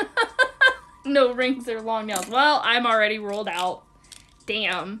gosh. No rings or long nails. Well, I'm already ruled out.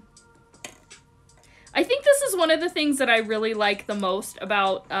 Damn. I think this is one of the things that I really like the most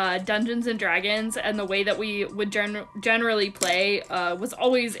about Dungeons and Dragons, and the way that we would generally play was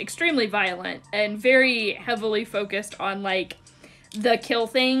always extremely violent and very heavily focused on like the kill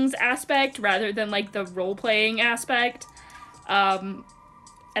things aspect rather than like the role-playing aspect. And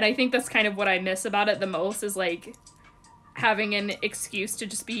I think that's kind of what I miss about it the most, is like having an excuse to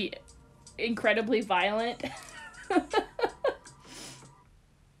just be incredibly violent.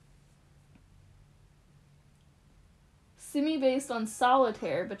 Simi based on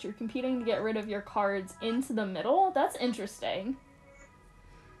solitaire, but you're competing to get rid of your cards into the middle? That's interesting.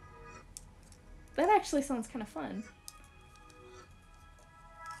 That actually sounds kind of fun.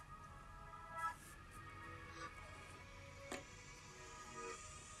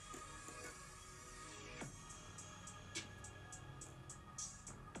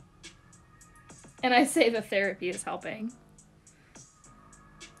 And I say the therapy is helping.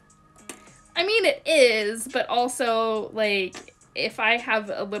 I mean, it is, but also, like, if I have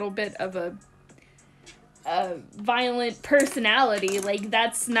a little bit of a violent personality, like,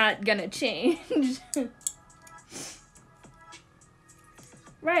 that's not gonna change.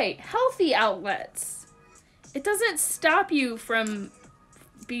 Right, healthy outlets. It doesn't stop you from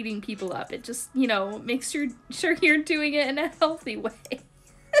beating people up. It just, you know, makes sure you're doing it in a healthy way.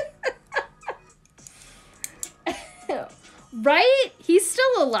 Right? He's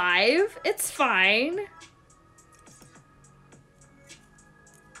still alive. It's fine.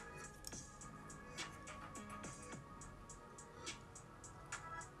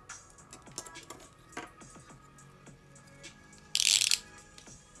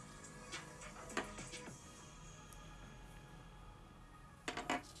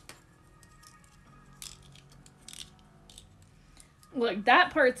 Look,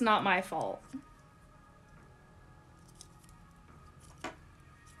 that part's not my fault.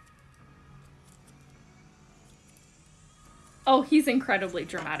 Oh, he's incredibly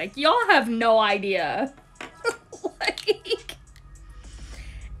dramatic. Y'all have no idea. Like,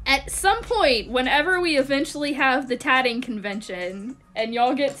 at some point, whenever we eventually have the tatting convention and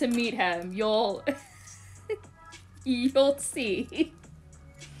y'all get to meet him, you'll see.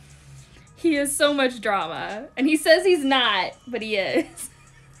 He is so much drama. And he says he's not, but he is.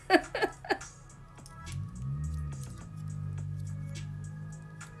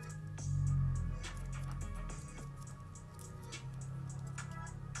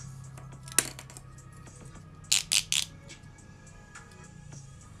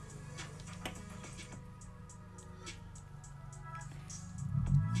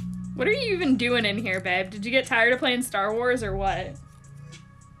 What are you even doing in here, babe? Did you get tired of playing Star Wars or what?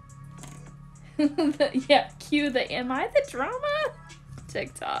 Yeah, cue the "Am I the drama?"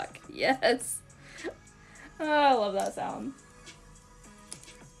 TikTok. Yes. Oh, I love that sound.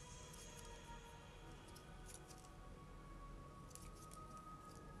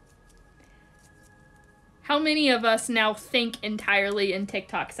 How many of us now think entirely in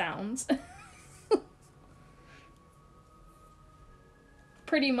TikTok sounds?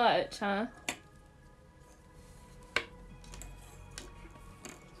 Pretty much, huh?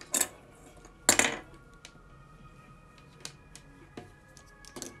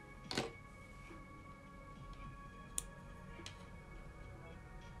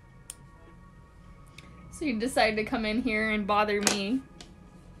 So you decide to come in here and bother me.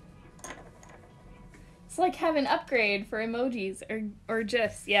 It's like having an upgrade for emojis or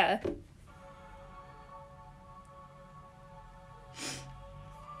GIFs, yeah.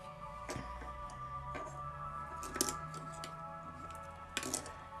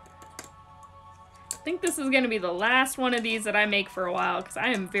 I think this is going to be the last one of these that I make for a while, because I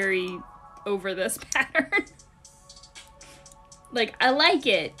am very over this pattern. Like, I like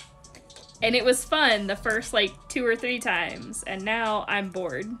it. And it was fun the first, like, 2 or 3 times. And now I'm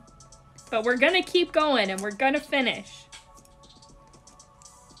bored. But we're going to keep going, and we're going to finish.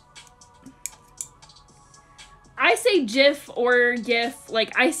 I say GIF or GIF.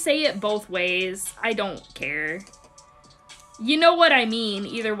 Like, I say it both ways. I don't care. You know what I mean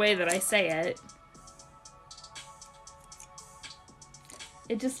either way that I say it.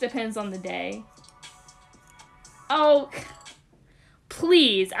 It just depends on the day. Oh,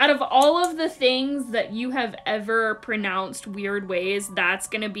 please. Out of all of the things that you have ever pronounced weird ways, that's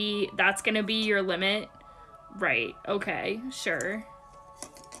gonna be your limit? Right. Okay. Sure.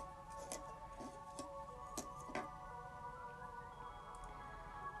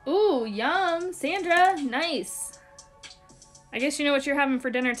 Ooh, yum. Sandra, nice. I guess you know what you're having for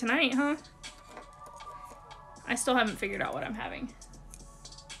dinner tonight, huh? I still haven't figured out what I'm having.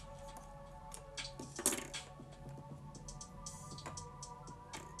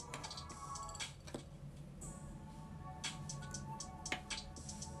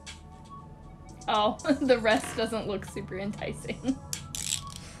 Oh, the rest doesn't look super enticing.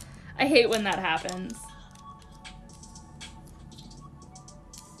 I hate when that happens.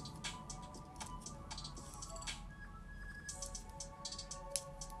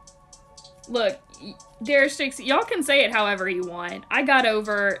 Look, Dare Sticks, y'all can say it however you want. I got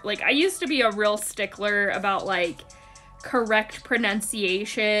over, like, I used to be a real stickler about, like, correct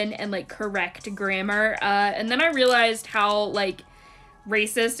pronunciation and, like, correct grammar, and then I realized how, like,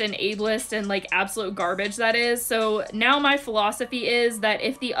 racist and ableist and, like, absolute garbage that is. So now my philosophy is that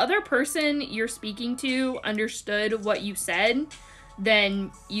if the other person you're speaking to understood what you said,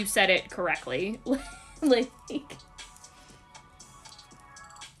 then you said it correctly. Like...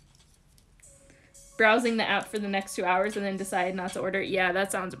 Browsing the app for the next 2 hours and then decide not to order. Yeah,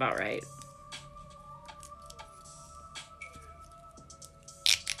 that sounds about right.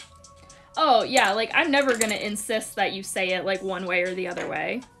 Oh, yeah, like, I'm never gonna insist that you say it, like, one way or the other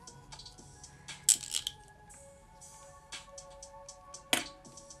way.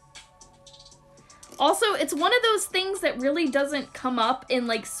 Also, it's one of those things that really doesn't come up in,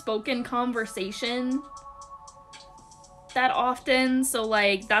 like, spoken conversation that often, so,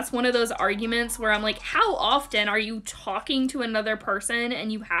 like, that's one of those arguments where I'm like, how often are you talking to another person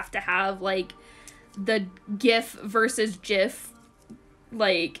and you have to have, like, the GIF versus GIF,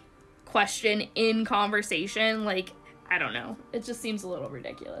 like, question in conversation? Like, I don't know. It just seems a little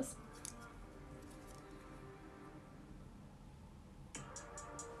ridiculous.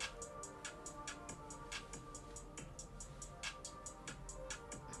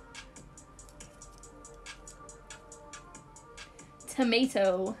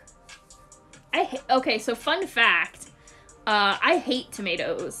 Tomato. Okay, so fun fact. I hate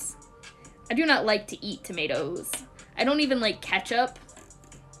tomatoes. I do not like to eat tomatoes. I don't even like ketchup.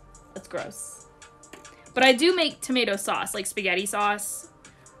 That's gross. But I do make tomato sauce, like spaghetti sauce.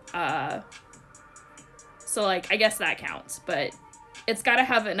 So, like, I guess that counts. But it's gotta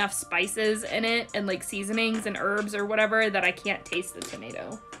have enough spices in it and, like, seasonings and herbs or whatever that I can't taste the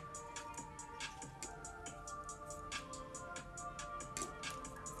tomato.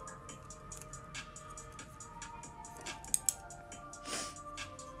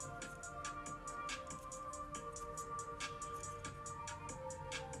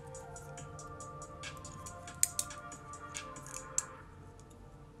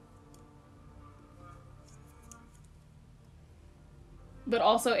 But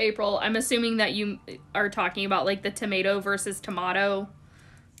also, April, I'm assuming that you are talking about, like, the tomato versus tomato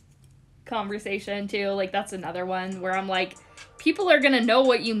conversation, too. Like, that's another one where I'm like, people are gonna know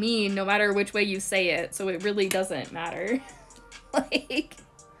what you mean no matter which way you say it, so it really doesn't matter. Like,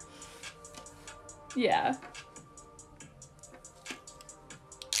 yeah.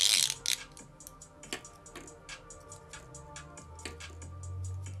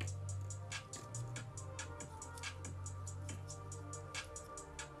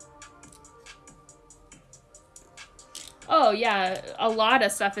 Oh, yeah, a lot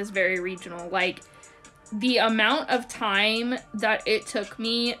of stuff is very regional. Like, the amount of time that it took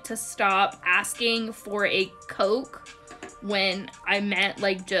me to stop asking for a Coke when I meant,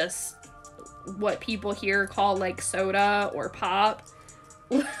 like, just what people here call, like, soda or pop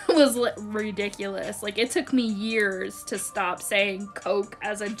was ridiculous. Like, it took me years to stop saying Coke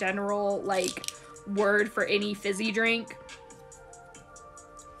as a general, like, word for any fizzy drink.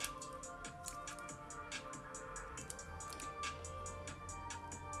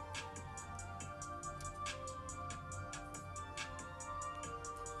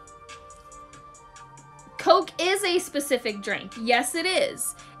 Coke is a specific drink. Yes, it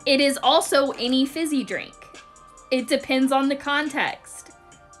is. It is also any fizzy drink. It depends on the context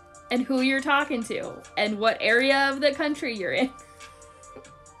and who you're talking to and what area of the country you're in.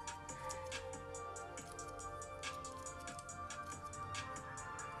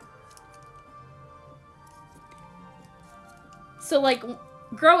 So, like,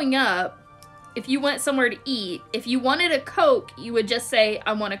 growing up, if you went somewhere to eat, if you wanted a Coke, you would just say,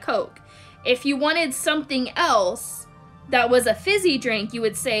 I want a Coke. If you wanted something else that was a fizzy drink, you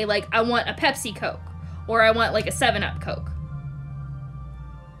would say, like, I want a Pepsi Coke. Or I want, like, a 7-Up Coke.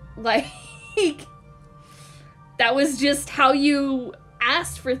 Like, that was just how you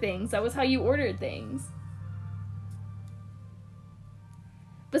asked for things. That was how you ordered things.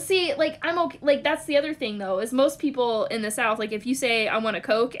 But see, like, I'm okay. Like, that's the other thing, though, is most people in the South, like, if you say, I want a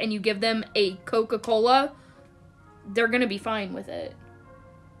Coke, and you give them a Coca-Cola, they're gonna be fine with it.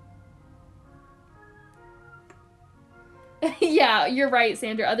 Yeah, you're right,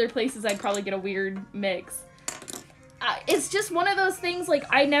 Sandra. Other places I'd probably get a weird mix. It's just one of those things, like,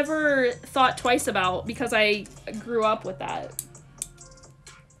 I never thought twice about because I grew up with that.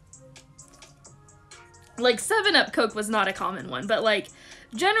 like 7-Up Coke was not a common one, but like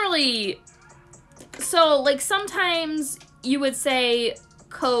generally, so like sometimes you would say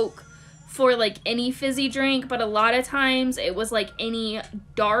Coke for like any fizzy drink, but a lot of times it was like any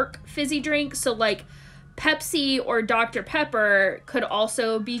dark fizzy drink. So like Pepsi or Dr. Pepper could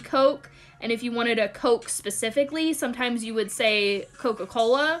also be Coke. And if you wanted a Coke specifically, sometimes you would say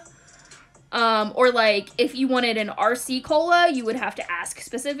Coca-Cola. Or like if you wanted an RC Cola, you would have to ask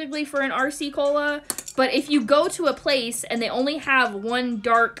specifically for an RC Cola. But if you go to a place and they only have one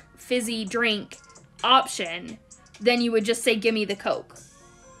dark fizzy drink option, then you would just say, give me the Coke.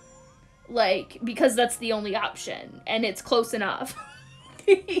 Like, because that's the only option and it's close enough.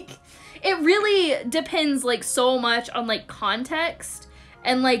 It really depends like so much on like context.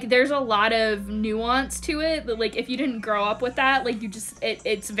 And, like, there's a lot of nuance to it, that, like, if you didn't grow up with that, like, you just,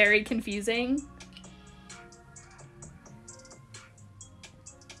 it's very confusing.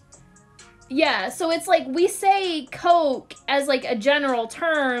 Yeah, so it's, like, we say Coke as, like, a general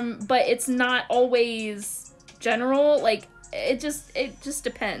term, but it's not always general. Like, it just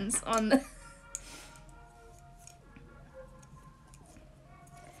depends on the...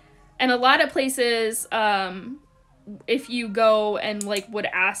 And a lot of places, if you go and, like, would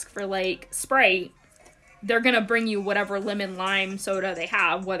ask for, like, Sprite, they're gonna bring you whatever lemon lime soda they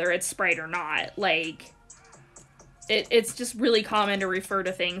have, whether it's Sprite or not. Like, it's just really common to refer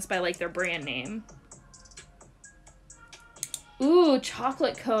to things by, like, their brand name. Ooh,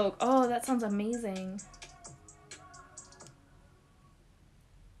 chocolate Coke. Oh, that sounds amazing.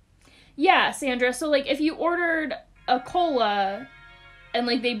 Yeah, Sandra, so, like, if you ordered a cola... And,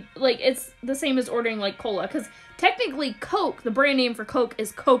 like, it's the same as ordering, like, cola. Because technically Coke, the brand name for Coke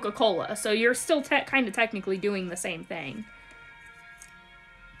is Coca-Cola. So you're still kind of technically doing the same thing.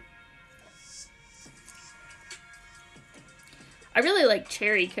 I really like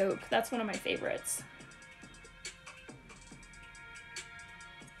Cherry Coke. That's one of my favorites.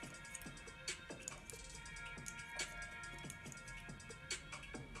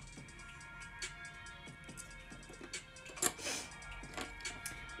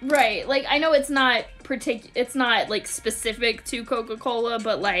 Right, like, I know it's not like, specific to Coca-Cola,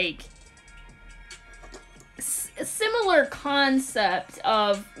 but, like, a similar concept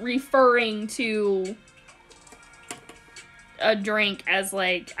of referring to a drink as,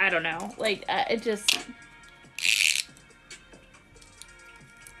 like, I don't know, like, it just...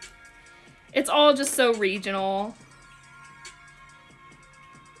 It's all just so regional.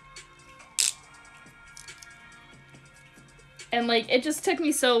 And, like, it just took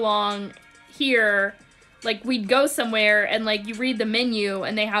me so long here. Like, we'd go somewhere and, like, you read the menu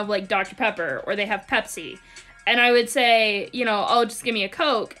and they have, like, Dr. Pepper or they have Pepsi. And I would say, you know, oh, just give me a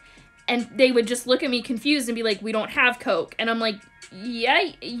Coke. And they would just look at me confused and be like, we don't have Coke. And I'm like,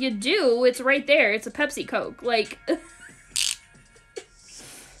 yeah, you do. It's right there. It's a Pepsi Coke. Like,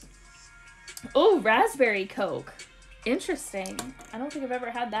 oh, raspberry Coke. Interesting. I don't think I've ever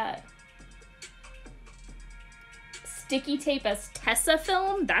had that. Sticky tape as Tessa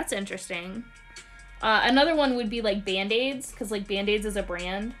film? That's interesting. Another one would be, like, Band-Aids, because, like, Band-Aids is a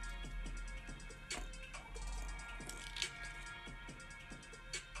brand.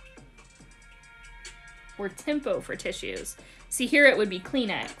 Or Tempo for tissues. See, here it would be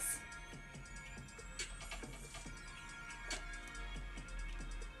Kleenex.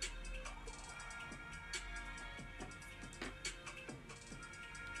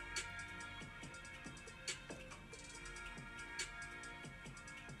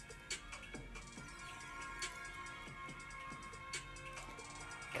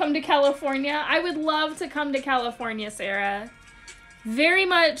 Come to California. I would love to come to California, Sarah. Very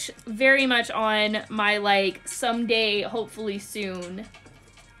much on my, like, someday, hopefully soon,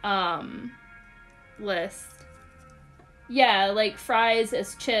 list. Yeah, like, fries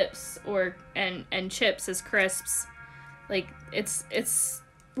as chips, and chips as crisps. Like, it's,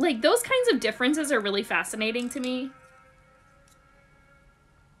 like, those kinds of differences are really fascinating to me.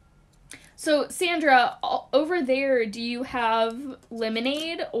 So, Sandra, over there, do you have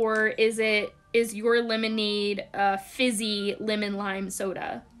lemonade, or is your lemonade fizzy lemon lime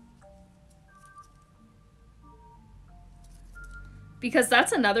soda? Because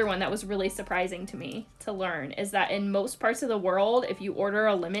that's another one that was really surprising to me to learn, is that in most parts of the world, if you order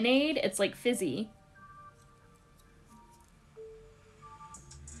a lemonade, it's like fizzy.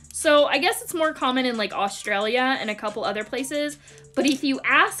 So I guess it's more common in, like, Australia and a couple other places. But if you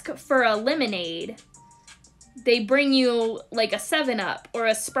ask for a lemonade, they bring you, like, a 7-Up or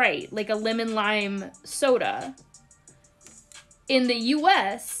a Sprite, like a lemon lime soda. In the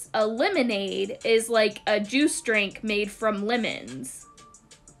US, a lemonade is like a juice drink made from lemons.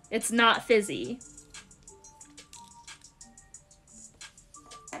 It's not fizzy.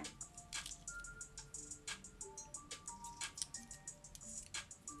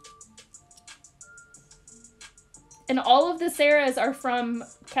 And all of the Sarahs are from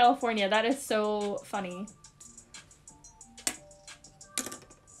California. That is so funny.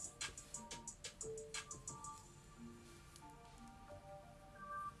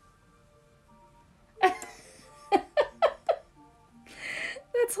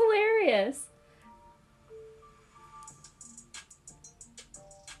 That's hilarious.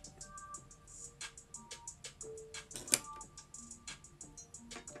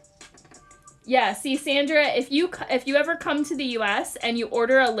 Yeah, see, Sandra, if you ever come to the US and you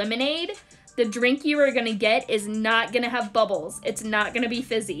order a lemonade, the drink you are gonna get is not gonna have bubbles. It's not gonna be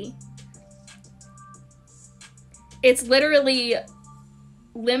fizzy. It's literally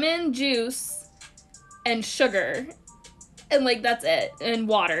lemon juice and sugar. And, like, that's it. And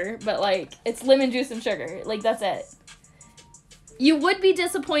water. But, like, it's lemon juice and sugar. Like, that's it. You would be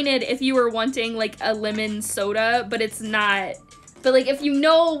disappointed if you were wanting, like, a lemon soda, but it's not. But, like, if you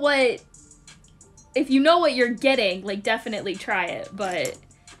know what you're getting, like, definitely try it. But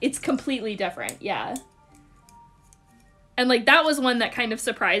it's completely different. Yeah. And, like, that was one that kind of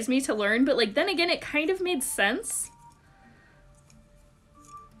surprised me to learn. But, like, then again, it kind of made sense.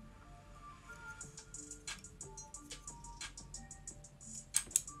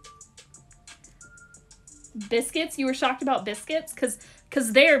 Biscuits? You were shocked about biscuits?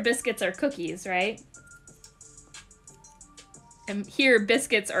 Because their biscuits are cookies, right? And here,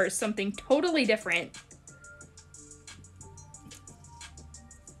 biscuits are something totally different.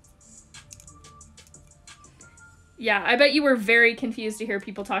 Yeah, I bet you were very confused to hear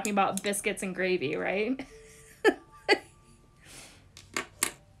people talking about biscuits and gravy, right?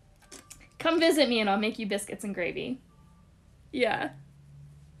 Come visit me and I'll make you biscuits and gravy. Yeah.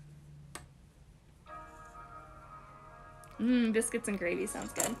 Biscuits and gravy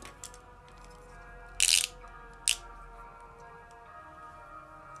sounds good.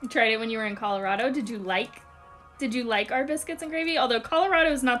 You tried it when you were in Colorado. Did you like our biscuits and gravy? Although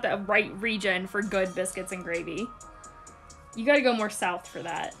Colorado is not the right region for good biscuits and gravy. You gotta go more south for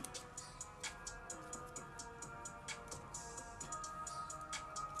that.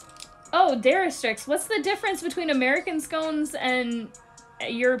 Oh, Darastrix. What's the difference between American scones and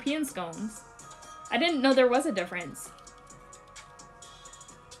European scones? I didn't know there was a difference.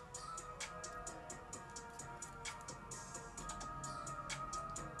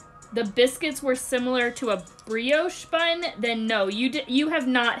 The biscuits were similar to a brioche bun, then no, you have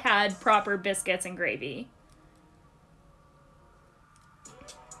not had proper biscuits and gravy.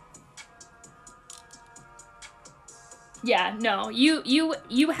 Yeah, no,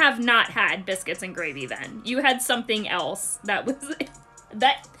 you have not had biscuits and gravy then. You had something else that was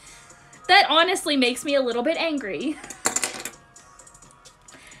that honestly makes me a little bit angry.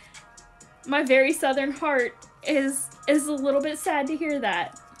 My very southern heart is a little bit sad to hear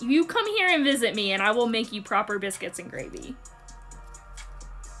that. You come here and visit me and I will make you proper biscuits and gravy.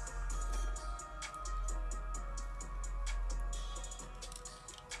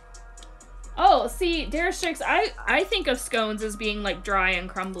 Oh, see, Darastrix, I think of scones as being, like, dry and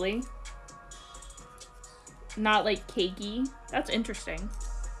crumbly. Not, like, cakey. That's interesting.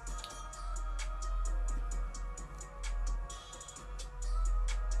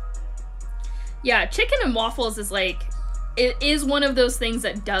 Yeah, chicken and waffles is, like, it is one of those things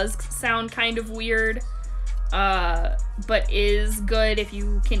that does sound kind of weird, but is good if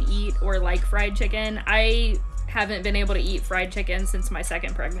you can eat or like fried chicken. I haven't been able to eat fried chicken since my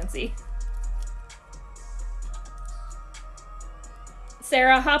second pregnancy.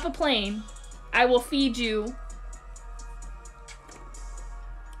 Sarah, hop a plane. I will feed you.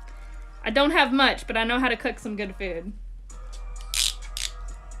 I don't have much, but I know how to cook some good food.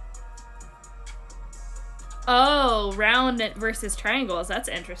 Oh, round versus triangles. That's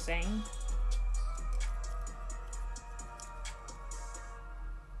interesting.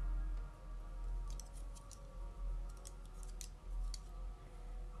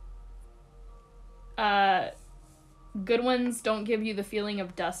 Good ones don't give you the feeling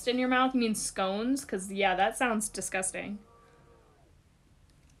of dust in your mouth. You mean scones? Because, yeah, that sounds disgusting.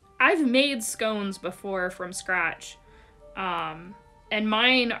 I've made scones before from scratch. And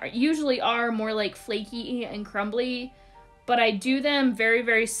mine usually are more like flaky and crumbly, but I do them very,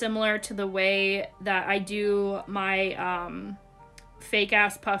 very similar to the way that I do my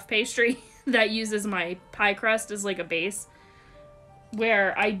fake-ass puff pastry that uses my pie crust as like a base,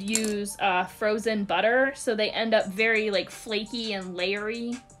 where I'd use frozen butter, so they end up very like flaky and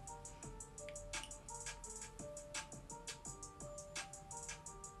layery.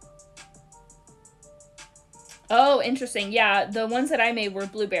 Oh, interesting. Yeah, the ones that I made were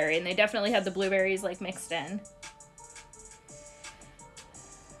blueberry, and they definitely had the blueberries, like, mixed in.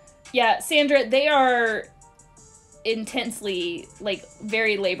 Yeah, Sandra, they are intensely, like,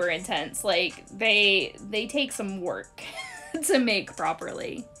 very labor intense. Like, they take some work to make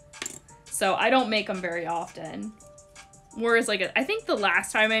properly. So I don't make them very often. Whereas, like, I think the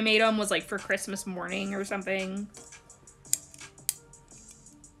last time I made them was, like, for Christmas morning or something.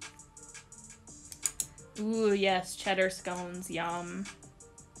 Ooh, yes, cheddar scones, yum.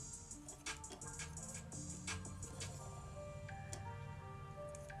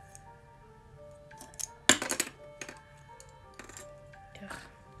 Ugh.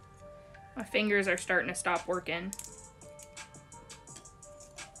 My fingers are starting to stop working.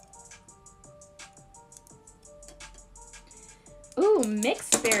 Ooh,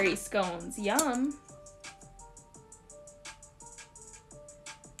 mixed berry scones, yum.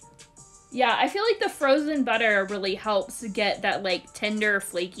 Yeah, I feel like the frozen butter really helps get that, like, tender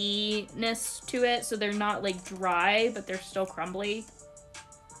flakiness to it, so they're not, like, dry, but they're still crumbly.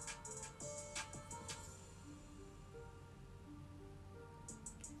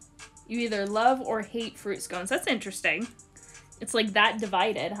 You either love or hate fruit scones. That's interesting. It's, like, that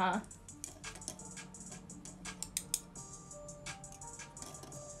divided, huh?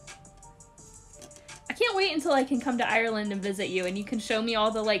 I can't wait until I can come to Ireland and visit you and you can show me all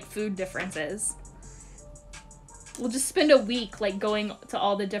the, like, food differences. We'll just spend a week, like, going to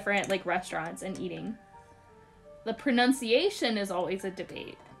all the different, like, restaurants and eating. The pronunciation is always a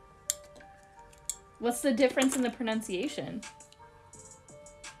debate. What's the difference in the pronunciation?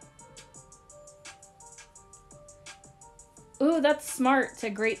 Ooh, that's smart to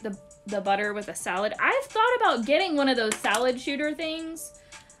grate the butter with a salad. I've thought about getting one of those salad shooter things.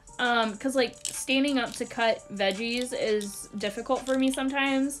 Because, like, standing up to cut veggies is difficult for me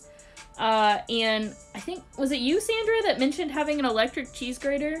sometimes. And I think, was it you, Sandra, that mentioned having an electric cheese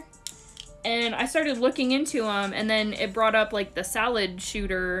grater? And I started looking into them, and then it brought up, like, the salad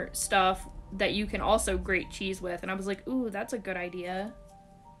shooter stuff that you can also grate cheese with. And I was like, ooh, that's a good idea.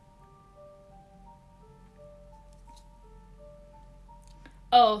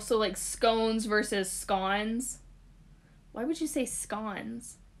 Oh, so, like, scones versus scones? Why would you say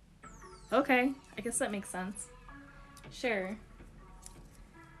scones? Okay, I guess that makes sense. Sure.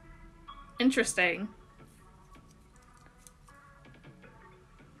 Interesting.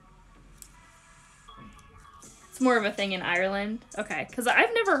 It's more of a thing in Ireland? Okay, because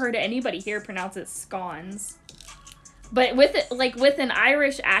I've never heard anybody here pronounce it scones. But with it, like, with an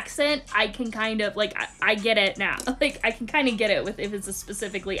Irish accent, I can kind of, like, I get it now. Like, I can kind of get it with if it's a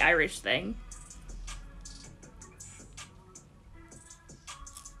specifically Irish thing.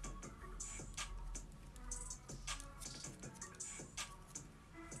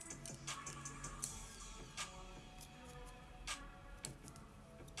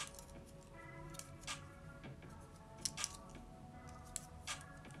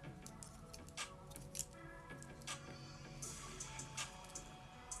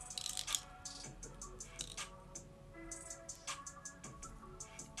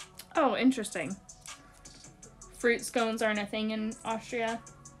 Oh, interesting. Fruit scones aren't a thing in Austria?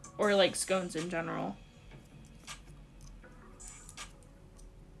 Or, like, scones in general?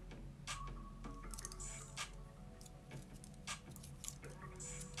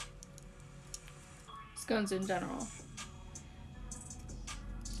 Scones in general.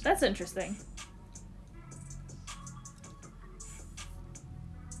 That's interesting.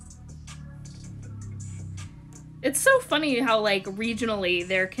 It's so funny how, like, regionally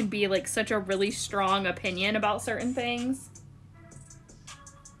there can be, like, such a really strong opinion about certain things.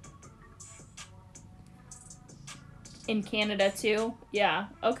 In Canada, too? Yeah.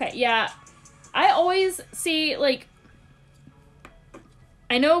 Okay, yeah. I always see, like...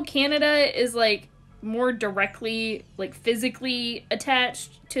 I know Canada is, like, more directly, like, physically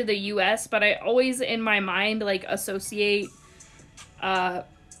attached to the US, but I always, in my mind, like, associate,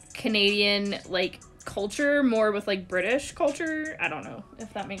 Canadian, like, culture more with, like, British culture. I don't know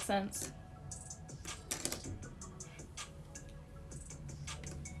if that makes sense.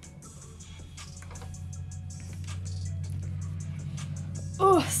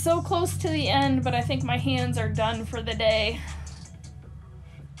 Oh, so close to the end, but I think my hands are done for the day.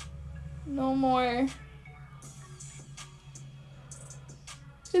 No more.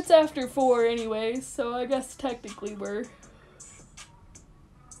 It's after 4 anyway, so I guess technically we're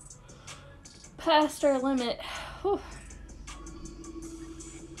past our limit. Whew.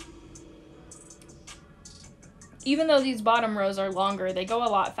 Even though these bottom rows are longer, they go a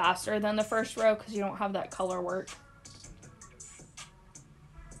lot faster than the first row because you don't have that color work.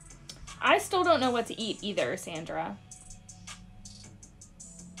 I still don't know what to eat either, Sandra.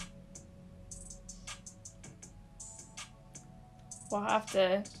 We'll have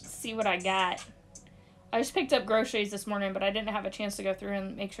to see what I got. I just picked up groceries this morning, but I didn't have a chance to go through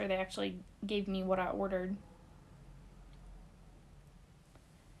and make sure they actually gave me what I ordered.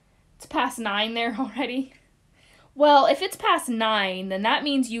 It's past 9 there already. Well, if it's past 9, then that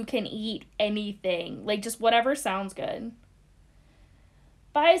means you can eat anything. Like, just whatever sounds good.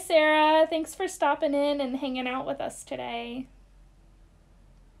 Bye, Sarah. Thanks for stopping in and hanging out with us today.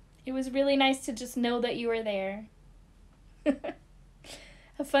 It was really nice to just know that you were there.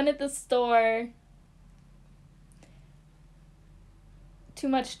 Have fun at the store. Too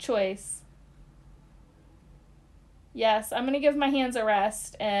much choice. Yes, I'm going to give my hands a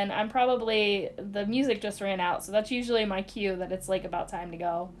rest, and the music just ran out, so that's usually my cue that it's, like, about time to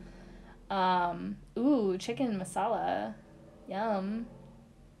go. Ooh, chicken masala. Yum.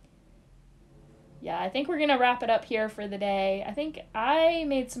 Yeah, I think we're going to wrap it up here for the day. I think I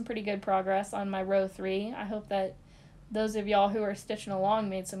made some pretty good progress on my row 3. I hope that those of y'all who are stitching along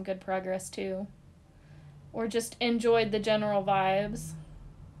made some good progress, too. Or just enjoyed the general vibes.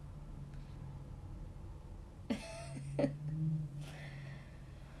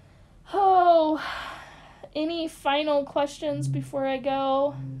 Oh, any final questions before I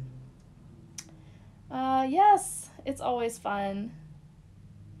go? Yes, it's always fun.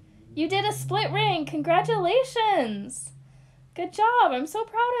 You did a split ring. Congratulations. Good job. I'm so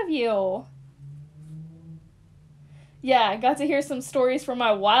proud of you. Yeah, I got to hear some stories from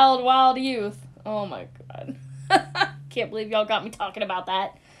my wild, wild youth. Oh my god. Can't believe y'all got me talking about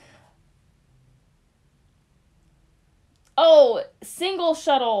that. Oh, single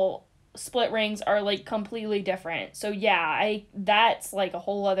shuttle split rings are like completely different. So yeah, that's a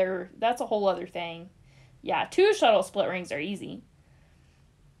whole other thing. Yeah, 2 shuttle split rings are easy.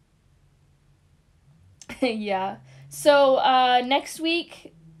 Yeah. So next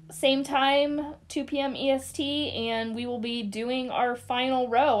week, same time, 2 p.m. EST, and we will be doing our final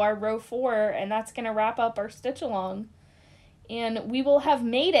row, our row 4, and that's going to wrap up our stitch along. And we will have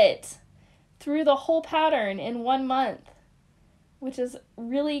made it through the whole pattern in 1 month, which is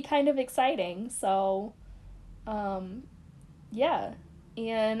really kind of exciting. So, yeah.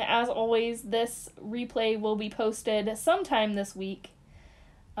 And as always, this replay will be posted sometime this week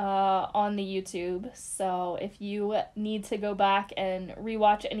on the YouTube. So if you need to go back and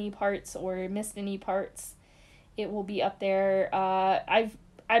rewatch any parts or missed any parts, it will be up there. I've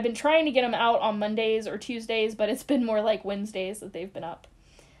been trying to get them out on Mondays or Tuesdays, but it's been more like Wednesdays that they've been up.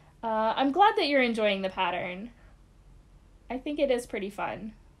 I'm glad that you're enjoying the pattern. I think it is pretty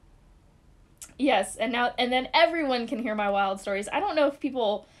fun. Yes, and then everyone can hear my wild stories. I don't know if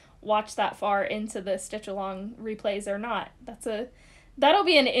people watch that far into the stitch along replays or not. That'll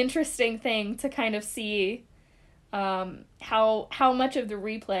be an interesting thing to kind of see how much of the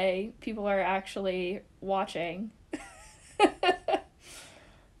replay people are actually watching.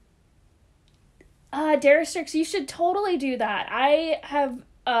 Darastrix, you should totally do that. I have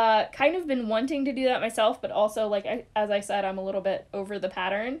kind of been wanting to do that myself, but also, as I said, I'm a little bit over the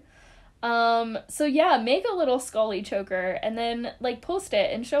pattern. So yeah, make a little Scully choker and then, post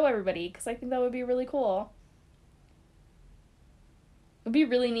it and show everybody, because I think that would be really cool. It would be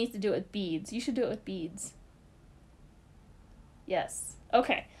really neat to do it with beads. You should do it with beads. Yes.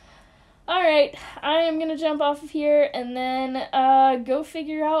 Okay. Alright, I am going to jump off of here and then go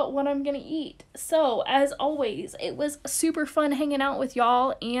figure out what I'm going to eat. So, as always, it was super fun hanging out with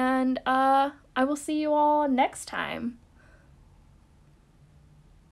y'all, and I will see you all next time.